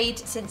 Family made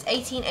since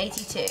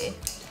 1882.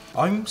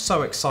 I'm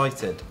so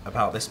excited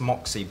about this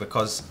Moxie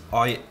because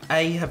I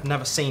A, have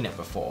never seen it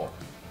before,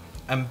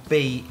 and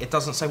B, it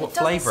doesn't say what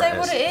flavour It it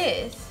doesn't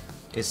say is. what it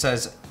is. It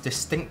says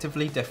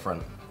distinctively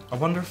different. I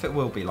wonder if it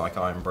will be like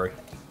Iron Brew.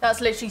 That's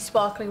literally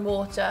sparkling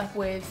water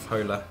with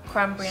Polar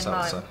cranberry and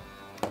seltzer. lime.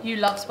 You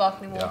love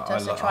sparkling Yeah, water, I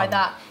so lo- try I'm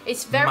that.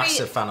 It's very.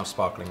 Massive fan of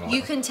sparkling water.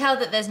 You can tell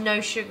that there's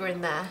no sugar in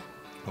there.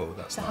 Oh,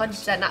 that's It's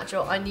nice. 100%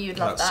 natural. I knew you'd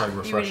love That's that. so You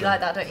really refreshing. like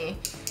that, don't you?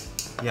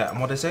 Yeah,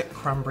 and what is it?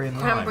 Cranberry and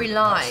lime. Cranberry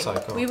lime. That's so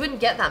cool. We wouldn't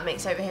get that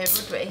mix over here,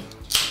 would we?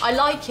 I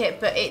like it,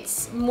 but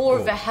it's more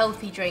of Ooh. a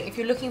healthy drink. If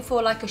you're looking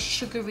for like a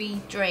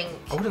sugary drink,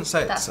 I wouldn't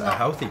say That's it's a not-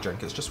 healthy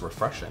drink, it's just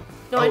refreshing.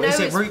 No, oh, I know is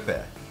it it's- root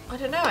beer? I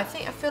don't know. I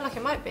feel like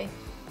it might be.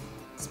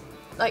 It's,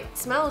 like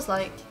smells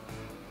like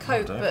I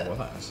Coke, don't but know what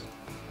that is.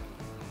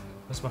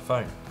 Where's my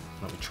phone?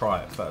 Let me try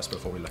it first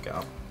before we look it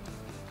up.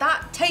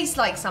 that tastes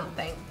like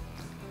something.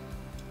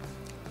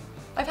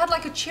 I've had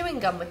like a chewing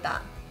gum with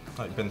that.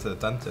 Like you've been to the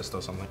dentist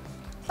or something.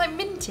 It's like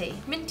minty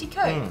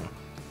Coke.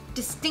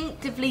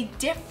 Distinctively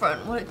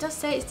different. Well, it does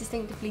say it's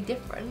distinctively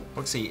different.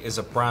 Moxie is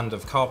a brand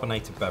of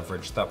carbonated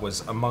beverage that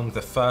was among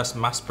the first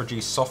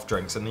mass-produced soft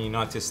drinks in the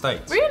United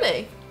States.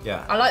 Really?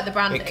 Yeah. I like the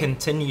branding. It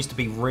continues to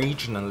be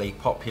regionally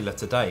popular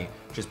today,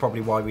 which is probably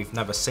why we've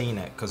never seen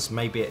it, because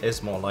maybe it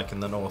is more like in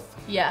the north.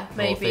 Yeah,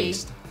 maybe.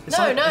 Northeast. It's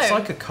no, like, no. It's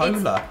like a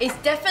cola. It's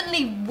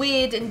definitely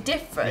weird and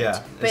different.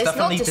 Yeah, but it's it's not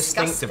definitely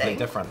disgusting. distinctively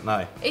different.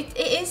 No, It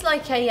is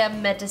like a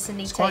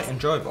medicine-y taste. quite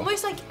enjoyable.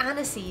 Almost like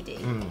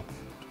aniseedy.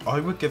 I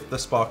would give the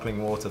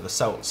sparkling water, the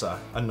seltzer,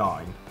 a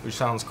 9, which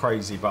sounds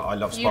crazy, but I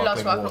love You love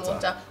sparkling sparkling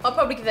water. I'll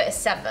probably give it a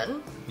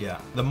 7. Yeah,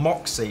 the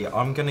Moxie,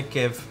 I'm gonna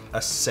give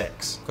a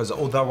 6 because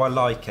although I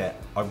like it,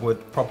 I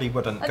probably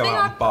wouldn't go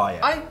out and buy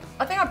it.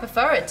 I think I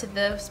prefer it to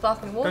the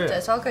sparkling water, Really?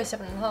 so I'll go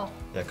 7.5.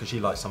 Yeah, because you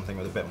like something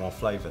with a bit more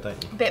flavour,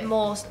 don't you? A bit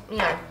more,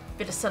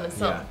 bit of sun and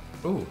sun.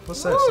 Yeah. Ooh,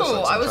 what's this? Ooh, This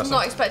looks I was interesting.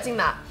 not expecting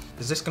that.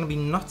 Is this gonna be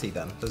nutty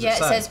then? Does Yeah, it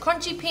it say? says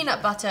crunchy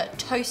peanut butter,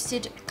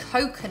 toasted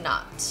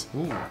coconut.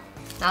 Ooh.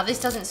 Now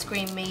this doesn't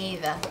scream me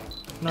either.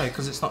 No,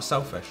 because it's not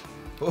selfish.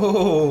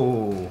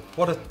 Ooh,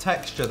 what a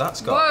texture that's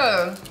got.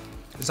 Whoa,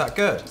 Is that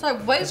good? it's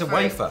like wafer. It's a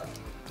wafer.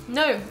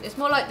 No, it's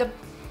more like the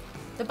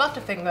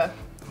Butterfinger.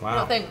 Wow.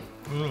 Not thing.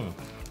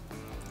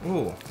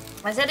 Ooh,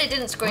 I said it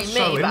didn't scream That's me,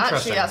 so but actually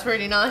interesting. that's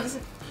really nice.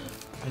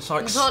 it's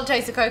like You can't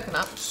taste the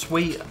coconut.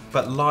 sweet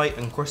but light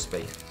and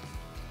crispy.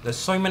 There's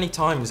so many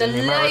times The in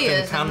the American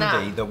layers in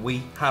candy that. that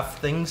we have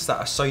things that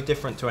are so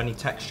different to any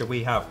texture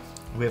we have.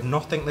 We have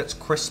nothing that's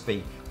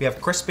crispy. We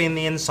have crispy in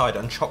the inside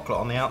and chocolate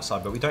on the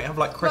outside, but we don't have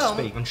like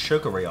crispy and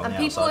sugary on the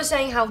outside. And people are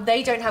saying how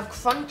they don't have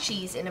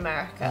crunchies in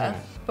America,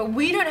 but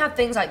we don't have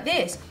things like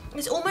this.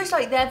 It's almost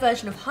like their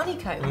version of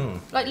honeycomb.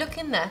 Like, look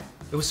in there.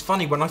 It was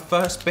funny, when I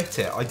first bit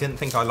it, I didn't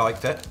think I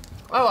liked it.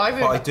 Oh, I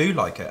really. But I do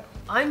like it.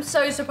 I'm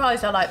so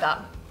surprised I like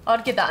that.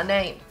 I'd give that an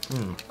 8.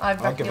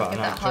 I'd give that an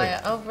 8 too.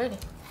 higher. Oh, really?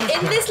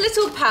 In this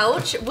little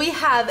pouch, we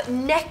have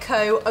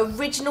Necco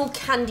original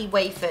candy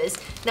wafers.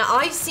 Now,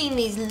 I've seen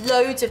these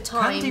loads of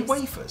times. Candy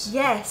wafers?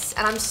 Yes,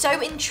 and I'm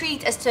so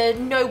intrigued as to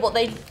know what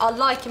they are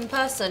like in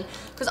person.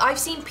 Because I've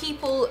seen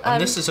people...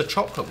 and this is a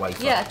chocolate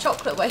wafer. Yeah,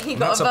 chocolate wafer. You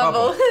got That's a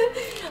bubble.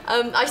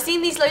 a I've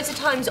seen these loads of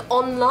times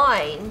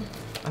online.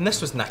 And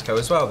this was Necco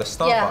as well, the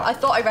Star Yeah, bar. I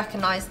thought I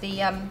recognised the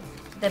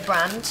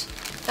brand.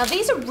 Now,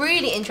 these are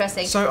really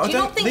interesting. So Do you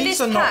not think these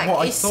this are not pack what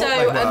I is thought so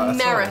they were at all.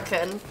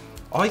 American?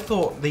 I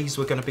thought these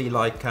were going to be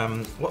like,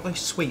 what are those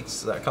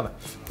sweets that kind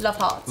of... Love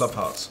Hearts. Love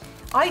Hearts.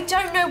 I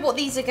don't know what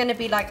these are going to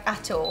be like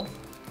at all.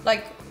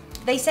 Like,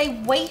 they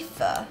say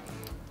wafer.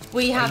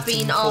 We have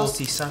been asked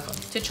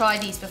 1847. to try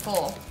these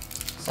before.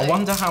 So, I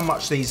wonder how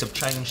much these have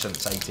changed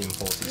since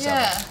 1847.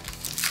 yeah.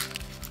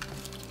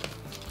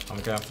 I'm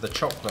going for the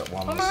chocolate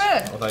ones. Oh my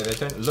word. Although they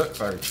don't look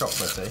very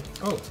chocolatey.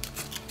 Oh,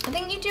 I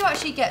think you do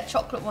actually get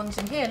chocolate ones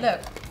in here, look.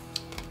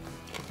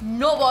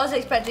 Not what I was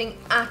expecting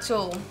at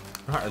all,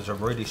 that is a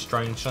really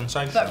strange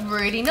sensation. but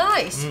really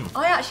nice.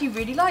 I actually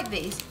really like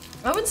these.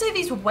 I wouldn't say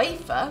these were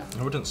wafer.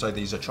 I wouldn't say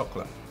these are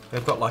chocolate.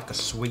 They've got like a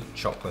sweet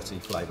chocolatey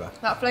flavour.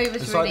 That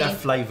flavour's It's really... like they're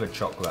flavoured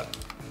chocolate.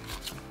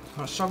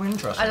 That's so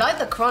interesting. I like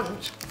the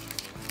crunch.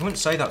 I wouldn't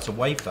say that's a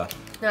wafer.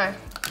 No,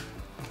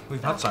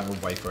 We've had something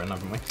with wafer in,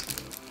 haven't we?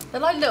 they're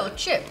like little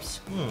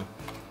chips.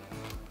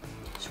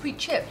 Sweet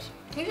chips.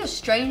 These are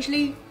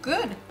strangely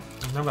good.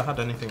 I've never had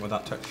anything with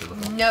that texture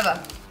before.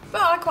 Never.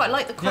 But I quite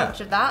like the crunch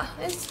Yeah. of that.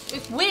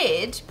 It's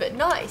weird, but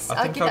nice.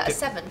 I'd give that a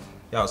 7.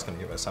 Yeah, I was going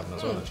to give it a 7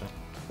 as well, actually.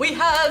 We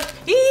have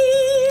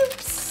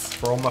Peeps!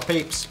 For all my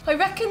peeps. I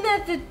reckon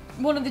they're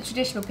one of the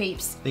traditional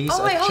Peeps. These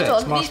oh wait, are hold Chicks, on.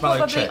 These marshmallow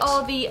probably Chicks.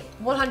 are the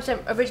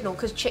 100% original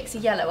because Chicks are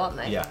yellow, aren't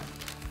they? Yeah.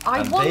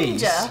 I And wonder.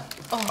 these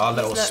Oh, our these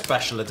little look-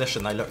 special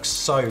edition. They look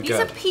so These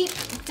good.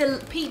 are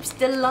Peeps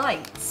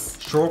Delights.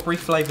 Strawberry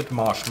flavoured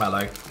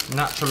marshmallow,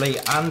 naturally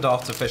and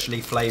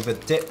artificially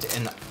flavoured, dipped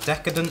in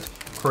decadent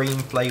cream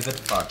flavoured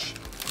fudge.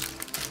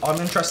 I'm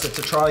interested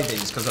to try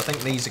these because I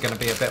think these are going to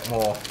be a bit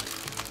more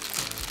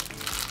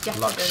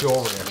Decadent.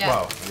 luxurious. Yeah.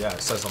 Well, yeah,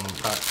 it says on the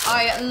pack.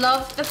 I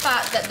love the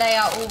fact that they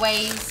are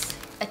always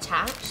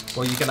attached.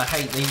 Well, you're going to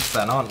hate these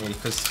then, aren't you?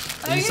 Because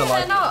Oh, these yeah, are they're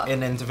like not.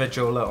 in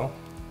individual little...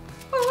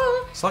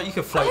 It's like you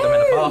could float them in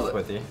a Oh, bath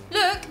with you.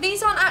 Look,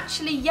 these aren't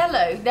actually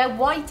yellow. They're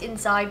white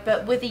inside,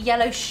 but with a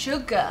yellow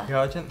sugar.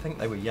 Yeah, I didn't think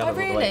they were yellow all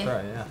the way really?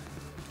 through, yeah.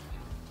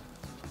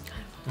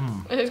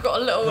 It's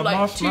got a little The like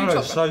two marshmallow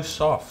chocolate. is so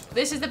soft.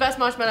 This is the best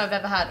marshmallow I've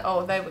ever had.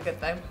 Oh, they were good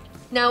though.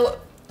 Now,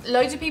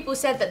 loads of people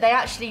said that they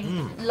actually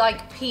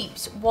like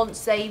Peeps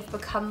once they've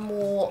become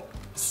more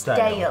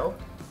stale.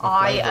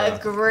 I flavour.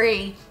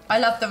 agree. I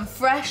love them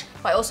fresh,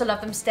 but I also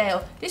love them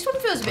stale. This one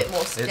feels a bit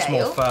more stale. It's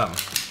more firm.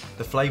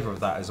 The flavour of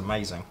that is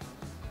amazing.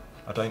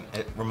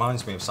 It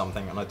reminds me of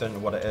something and I don't know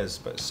what it is,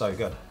 but it's so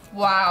good.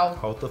 Wow.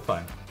 Hold the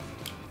phone.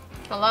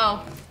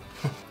 Hello.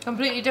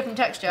 Completely different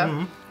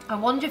texture. I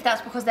wonder if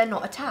that's because they're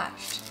not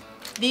attached.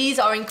 These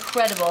are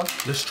incredible.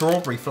 The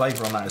strawberry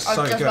flavour on that is I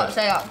so was just good. about to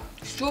say that.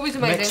 Strawberry's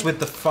amazing. Mixed with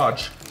the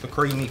fudge, the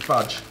creamy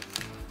fudge.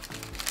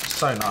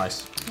 So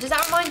nice. Does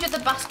that remind you of the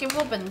Baskin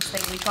Robbins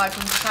thing we tried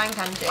from Japan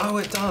Candy? Oh,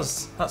 it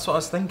does. That's what I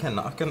was thinking.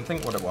 I couldn't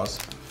think what it was.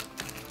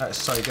 That is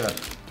so good.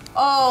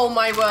 Oh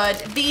my word.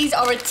 These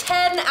are a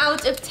 10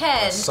 out of 10.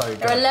 That's so good.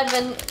 They're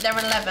 11. They're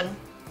 11.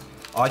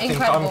 I think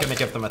Incredible. I'm going to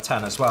give them a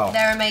 10 as well.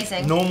 They're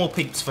amazing. Normal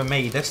Peeps for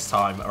me this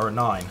time are a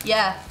 9.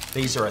 Yeah.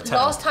 These are a 10.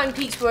 Last time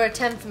Peeps were a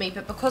 10 for me,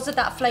 but because of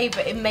that flavour,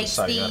 it makes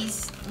So good.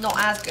 these not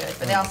as good,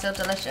 but they are still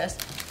delicious.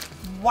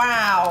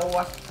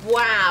 Wow.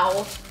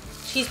 Wow.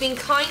 She's been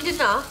kind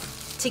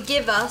enough to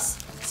give us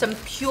some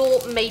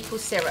pure maple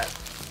syrup.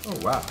 Oh,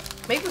 wow.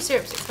 Maple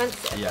syrup's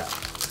expensive. Yeah.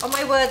 Oh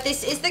my word,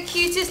 this is the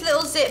cutest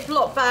little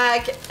Ziploc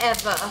bag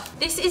ever.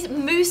 This is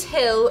Moose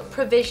Hill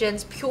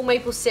Provisions Pure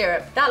Maple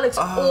Syrup. That looks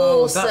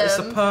awesome. That is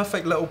a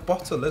perfect little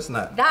bottle, isn't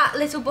it? That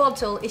little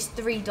bottle is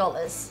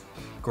 $3.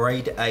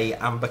 Grade A,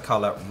 amber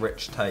colour,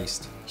 rich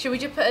taste. Should we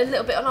just put a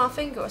little bit on our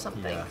finger or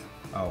something? Yeah.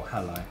 Oh,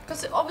 hello.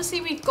 Because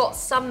obviously we've got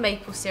some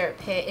maple syrup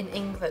here in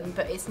England,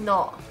 but it's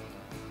not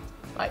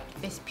like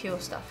this pure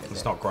stuff, is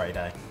It's it? not grade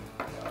A.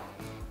 Do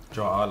you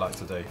know what I like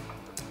to do?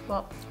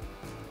 What?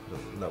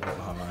 A little bit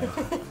behind my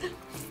ear.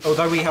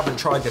 Although we haven't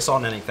tried this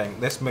on anything,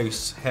 this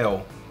Moose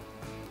Hill,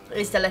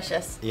 It's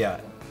delicious. yeah,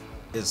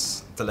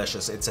 is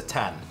delicious. It's a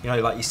 10. You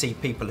know, like you see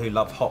people who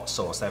love hot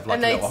sauce, they have like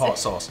And a they little hot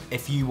sauce.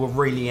 If you were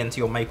really into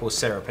your maple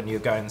syrup and you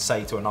go and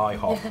say to an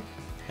IHOP,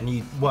 and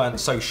you weren't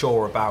so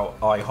sure about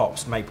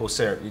IHOP's maple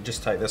syrup, you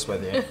just take this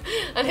with you.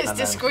 And it's And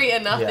then- discreet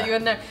enough that yeah. you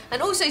would know.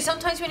 And also,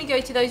 sometimes when you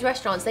go to those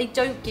restaurants, they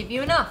don't give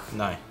you enough.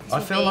 No. This I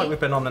would feel be- like we've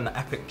been on an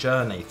epic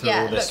journey through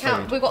Yeah, all this look,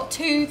 food. we've got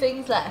 2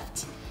 things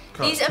left.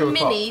 o'clock. These are 2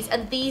 o'clock. minis,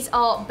 and these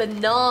are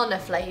banana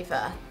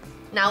flavour.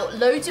 Now,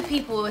 loads of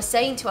people were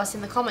saying to us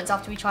in the comments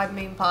after we tried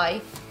moon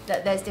pie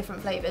that there's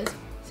different flavours.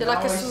 So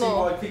like a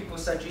small. I see why people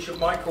said you should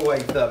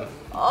microwave them.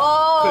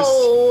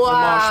 Oh, wow. The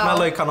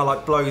marshmallow kind of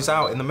like blows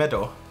out in the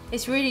middle.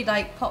 It's really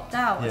like popped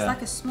out. Yeah. It's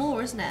like a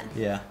s'more, isn't it?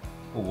 Yeah.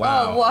 Oh,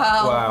 wow. Oh,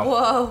 wow. Wow.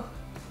 Whoa.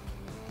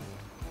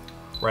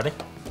 Ready?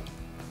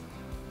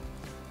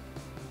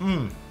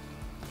 Mmm.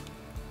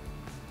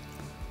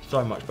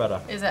 So much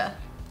better. Is it?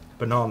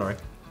 Banana-y.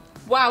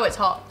 Wow, it's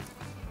hot.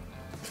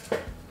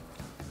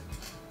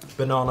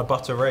 Banana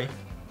buttery.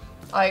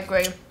 I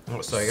agree.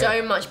 That's so good.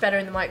 So much better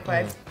in the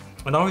microwave.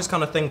 And I was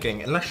kind of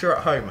thinking, unless you're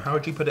at home, how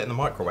would you put it in the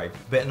microwave?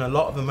 But in a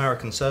lot of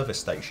American service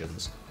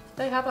stations,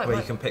 They have like where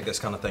you can pick this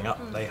kind of thing up,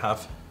 they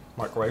have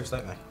microwaves,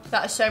 don't they?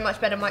 That is so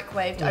much better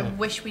microwaved. I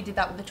wish we did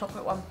that with the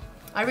chocolate one.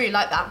 I really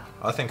like that.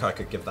 I think I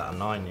could give that a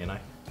 9, you know?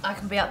 I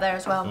can be up there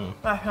as well.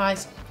 That's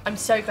nice. I'm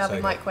so glad So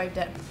we good. microwaved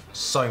it.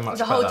 So much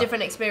It's a whole better.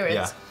 different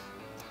experience.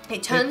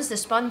 It turns the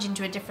sponge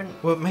into a different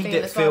Well, it made feel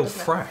it as well, feel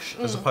doesn't it? fresh,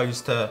 as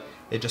opposed to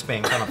it just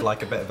being kind of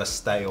like a bit of a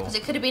stale. Because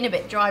it could have been a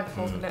bit dry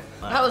before, couldn't it?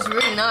 That was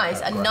really nice.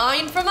 A That's right.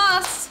 9 from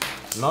us.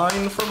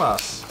 9 from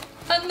us.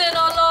 And then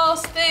our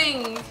last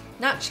thing.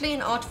 Naturally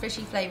and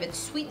artificially flavoured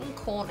sweetened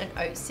corn and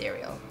oat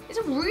cereal. It's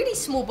a really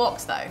small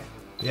box though.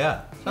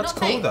 Yeah, that's not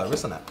cool think? though,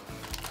 isn't it?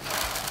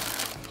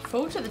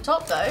 Full to the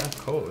top though. Oh,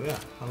 cool, yeah,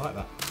 I like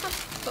that.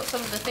 Got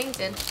some of the things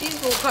in.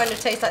 These will kind of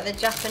taste like the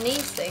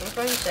Japanese things,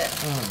 won't it?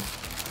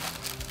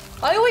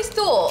 I always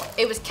thought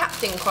it was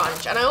Captain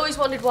Crunch, and I always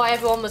wondered why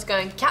everyone was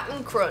going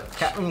Captain Crunch.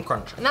 Captain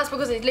Crunch. And that's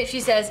because it literally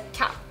says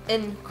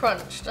Captain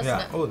Crunch, doesn't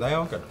Yeah, it? oh, they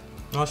are good.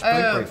 Nice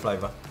blueberry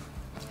flavour.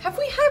 Have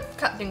we had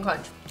Captain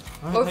Crunch?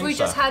 I don't Or have think we so.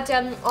 just had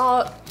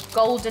our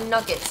golden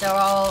nuggets, or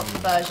our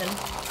version?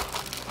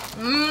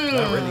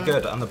 They're really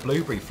good, and the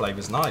blueberry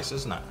flavour's nice,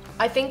 isn't it?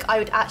 I think I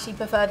would actually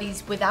prefer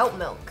these without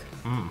milk.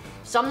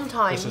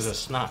 Sometimes, This is a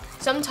snack.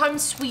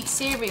 sometimes sweet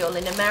cereal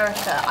in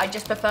America, I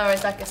just prefer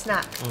as like a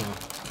snack.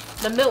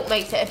 The milk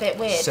makes it a bit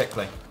weird.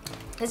 Sickly.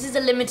 This is a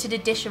limited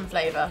edition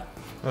flavour.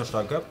 That's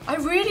so good. I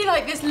really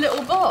like this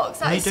little box.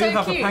 That They is do so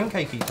have cute. a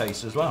pancakey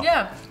taste as well.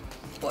 Yeah.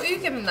 What are you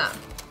giving that?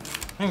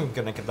 I'm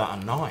gonna give that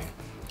a 9.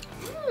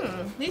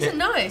 These are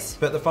nice.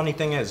 But the funny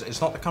thing is,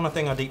 it's not the kind of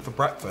thing I'd eat for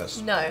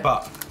breakfast. No.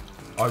 But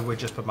I would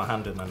just put my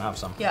hand in and have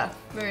some. Yeah,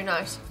 very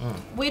nice.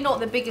 We're not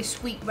the biggest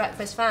sweet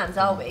breakfast fans,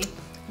 are we?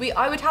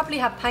 I would happily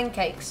have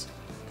pancakes,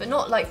 but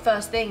not like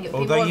first thing. It would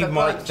Although be more you of a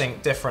might brunch.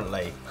 think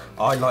differently,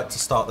 I like to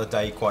start the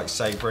day quite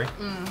savoury.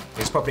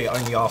 It's probably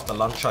only after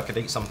lunch I could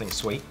eat something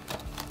sweet.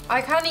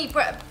 I can eat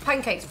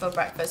pancakes for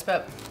breakfast,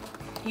 but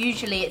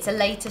usually it's a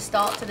later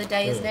start to the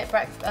day, isn't it?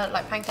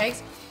 Like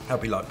pancakes.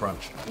 That'd be like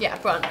brunch. Yeah,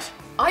 brunch.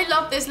 I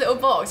love this little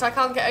box. I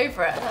can't get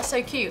over it. That's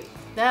so cute.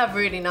 They're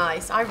really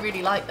nice. I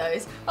really like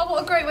those. Oh,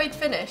 what a great way to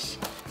finish.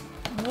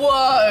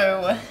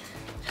 Whoa.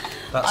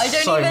 That's I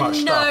don't so even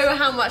much know stuff.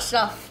 how much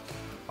stuff.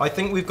 I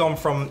think we've gone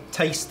from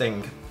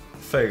tasting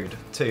food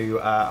to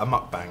a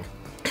mukbang.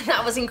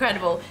 That was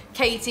incredible.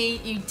 Katie,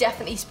 you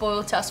definitely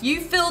spoiled us. You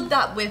filled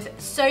that with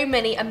so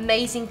many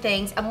amazing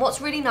things, and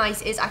what's really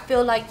nice is I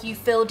feel like you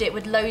filled it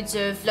with loads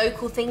of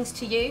local things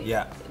to you.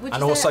 Yeah. Would you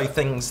And say also that?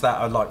 things that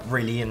are like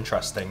really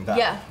interesting that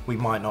Yeah. we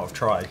might not have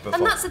tried before.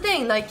 And that's the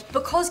thing, like,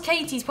 because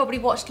Katie's probably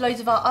watched loads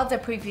of our other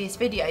previous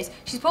videos,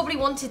 she's probably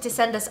wanted to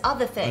send us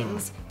other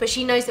things, but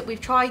she knows that we've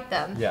tried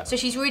them. Yeah. So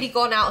she's really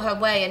gone out her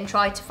way and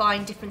tried to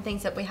find different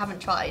things that we haven't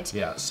tried.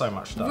 Yeah, so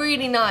much stuff.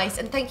 Really nice,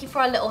 and thank you for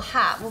our little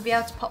hat. We'll be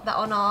able to pop that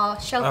on our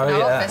shelf Oh in our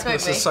yeah, office, won't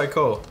this we? is so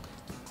cool.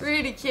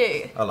 Really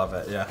cute. I love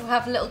it, yeah. We'll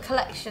have little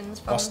collections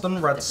from Boston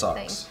Red different Sox.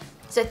 things.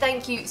 So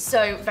thank you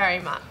so very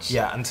much.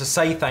 Yeah, and to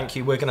say thank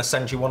you, we're going to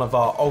send you one of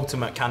our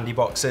ultimate candy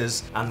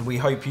boxes, and we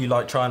hope you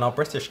like trying our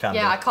British candy.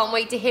 Yeah, I can't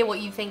wait to hear what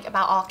you think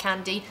about our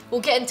candy.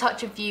 We'll get in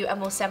touch with you and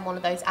we'll send one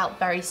of those out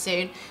very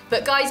soon.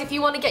 But guys, if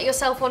you want to get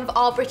yourself one of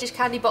our British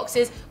candy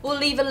boxes, we'll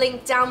leave a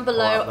link down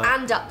below Right there.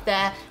 and up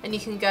there, and you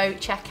can go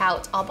check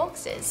out our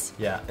boxes.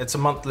 Yeah, it's a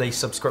monthly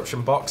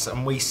subscription box,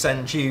 and we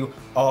send you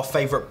our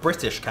favourite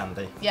British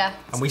candy. Yeah.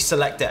 And we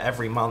select it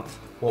every month,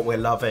 what we're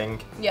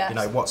loving, Yes. you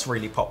know, what's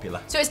really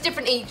popular. So it's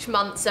different each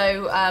month,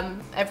 so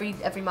every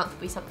month will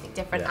be something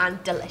different Yeah.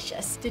 and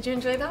delicious. Did you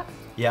enjoy that?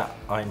 Yeah,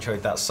 I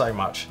enjoyed that so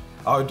much.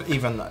 I would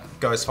even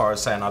go as far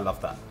as saying I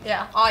love that.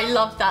 Yeah, I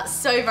love that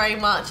so very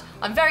much.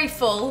 I'm very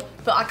full,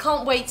 but I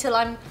can't wait till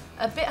I'm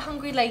a bit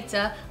hungry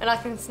later and I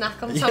can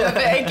snack on some of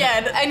it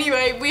again.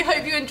 Anyway, we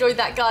hope you enjoyed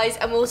that, guys,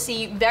 and we'll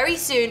see you very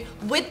soon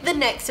with the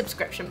next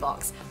subscription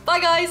box. Bye,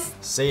 guys.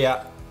 See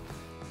ya.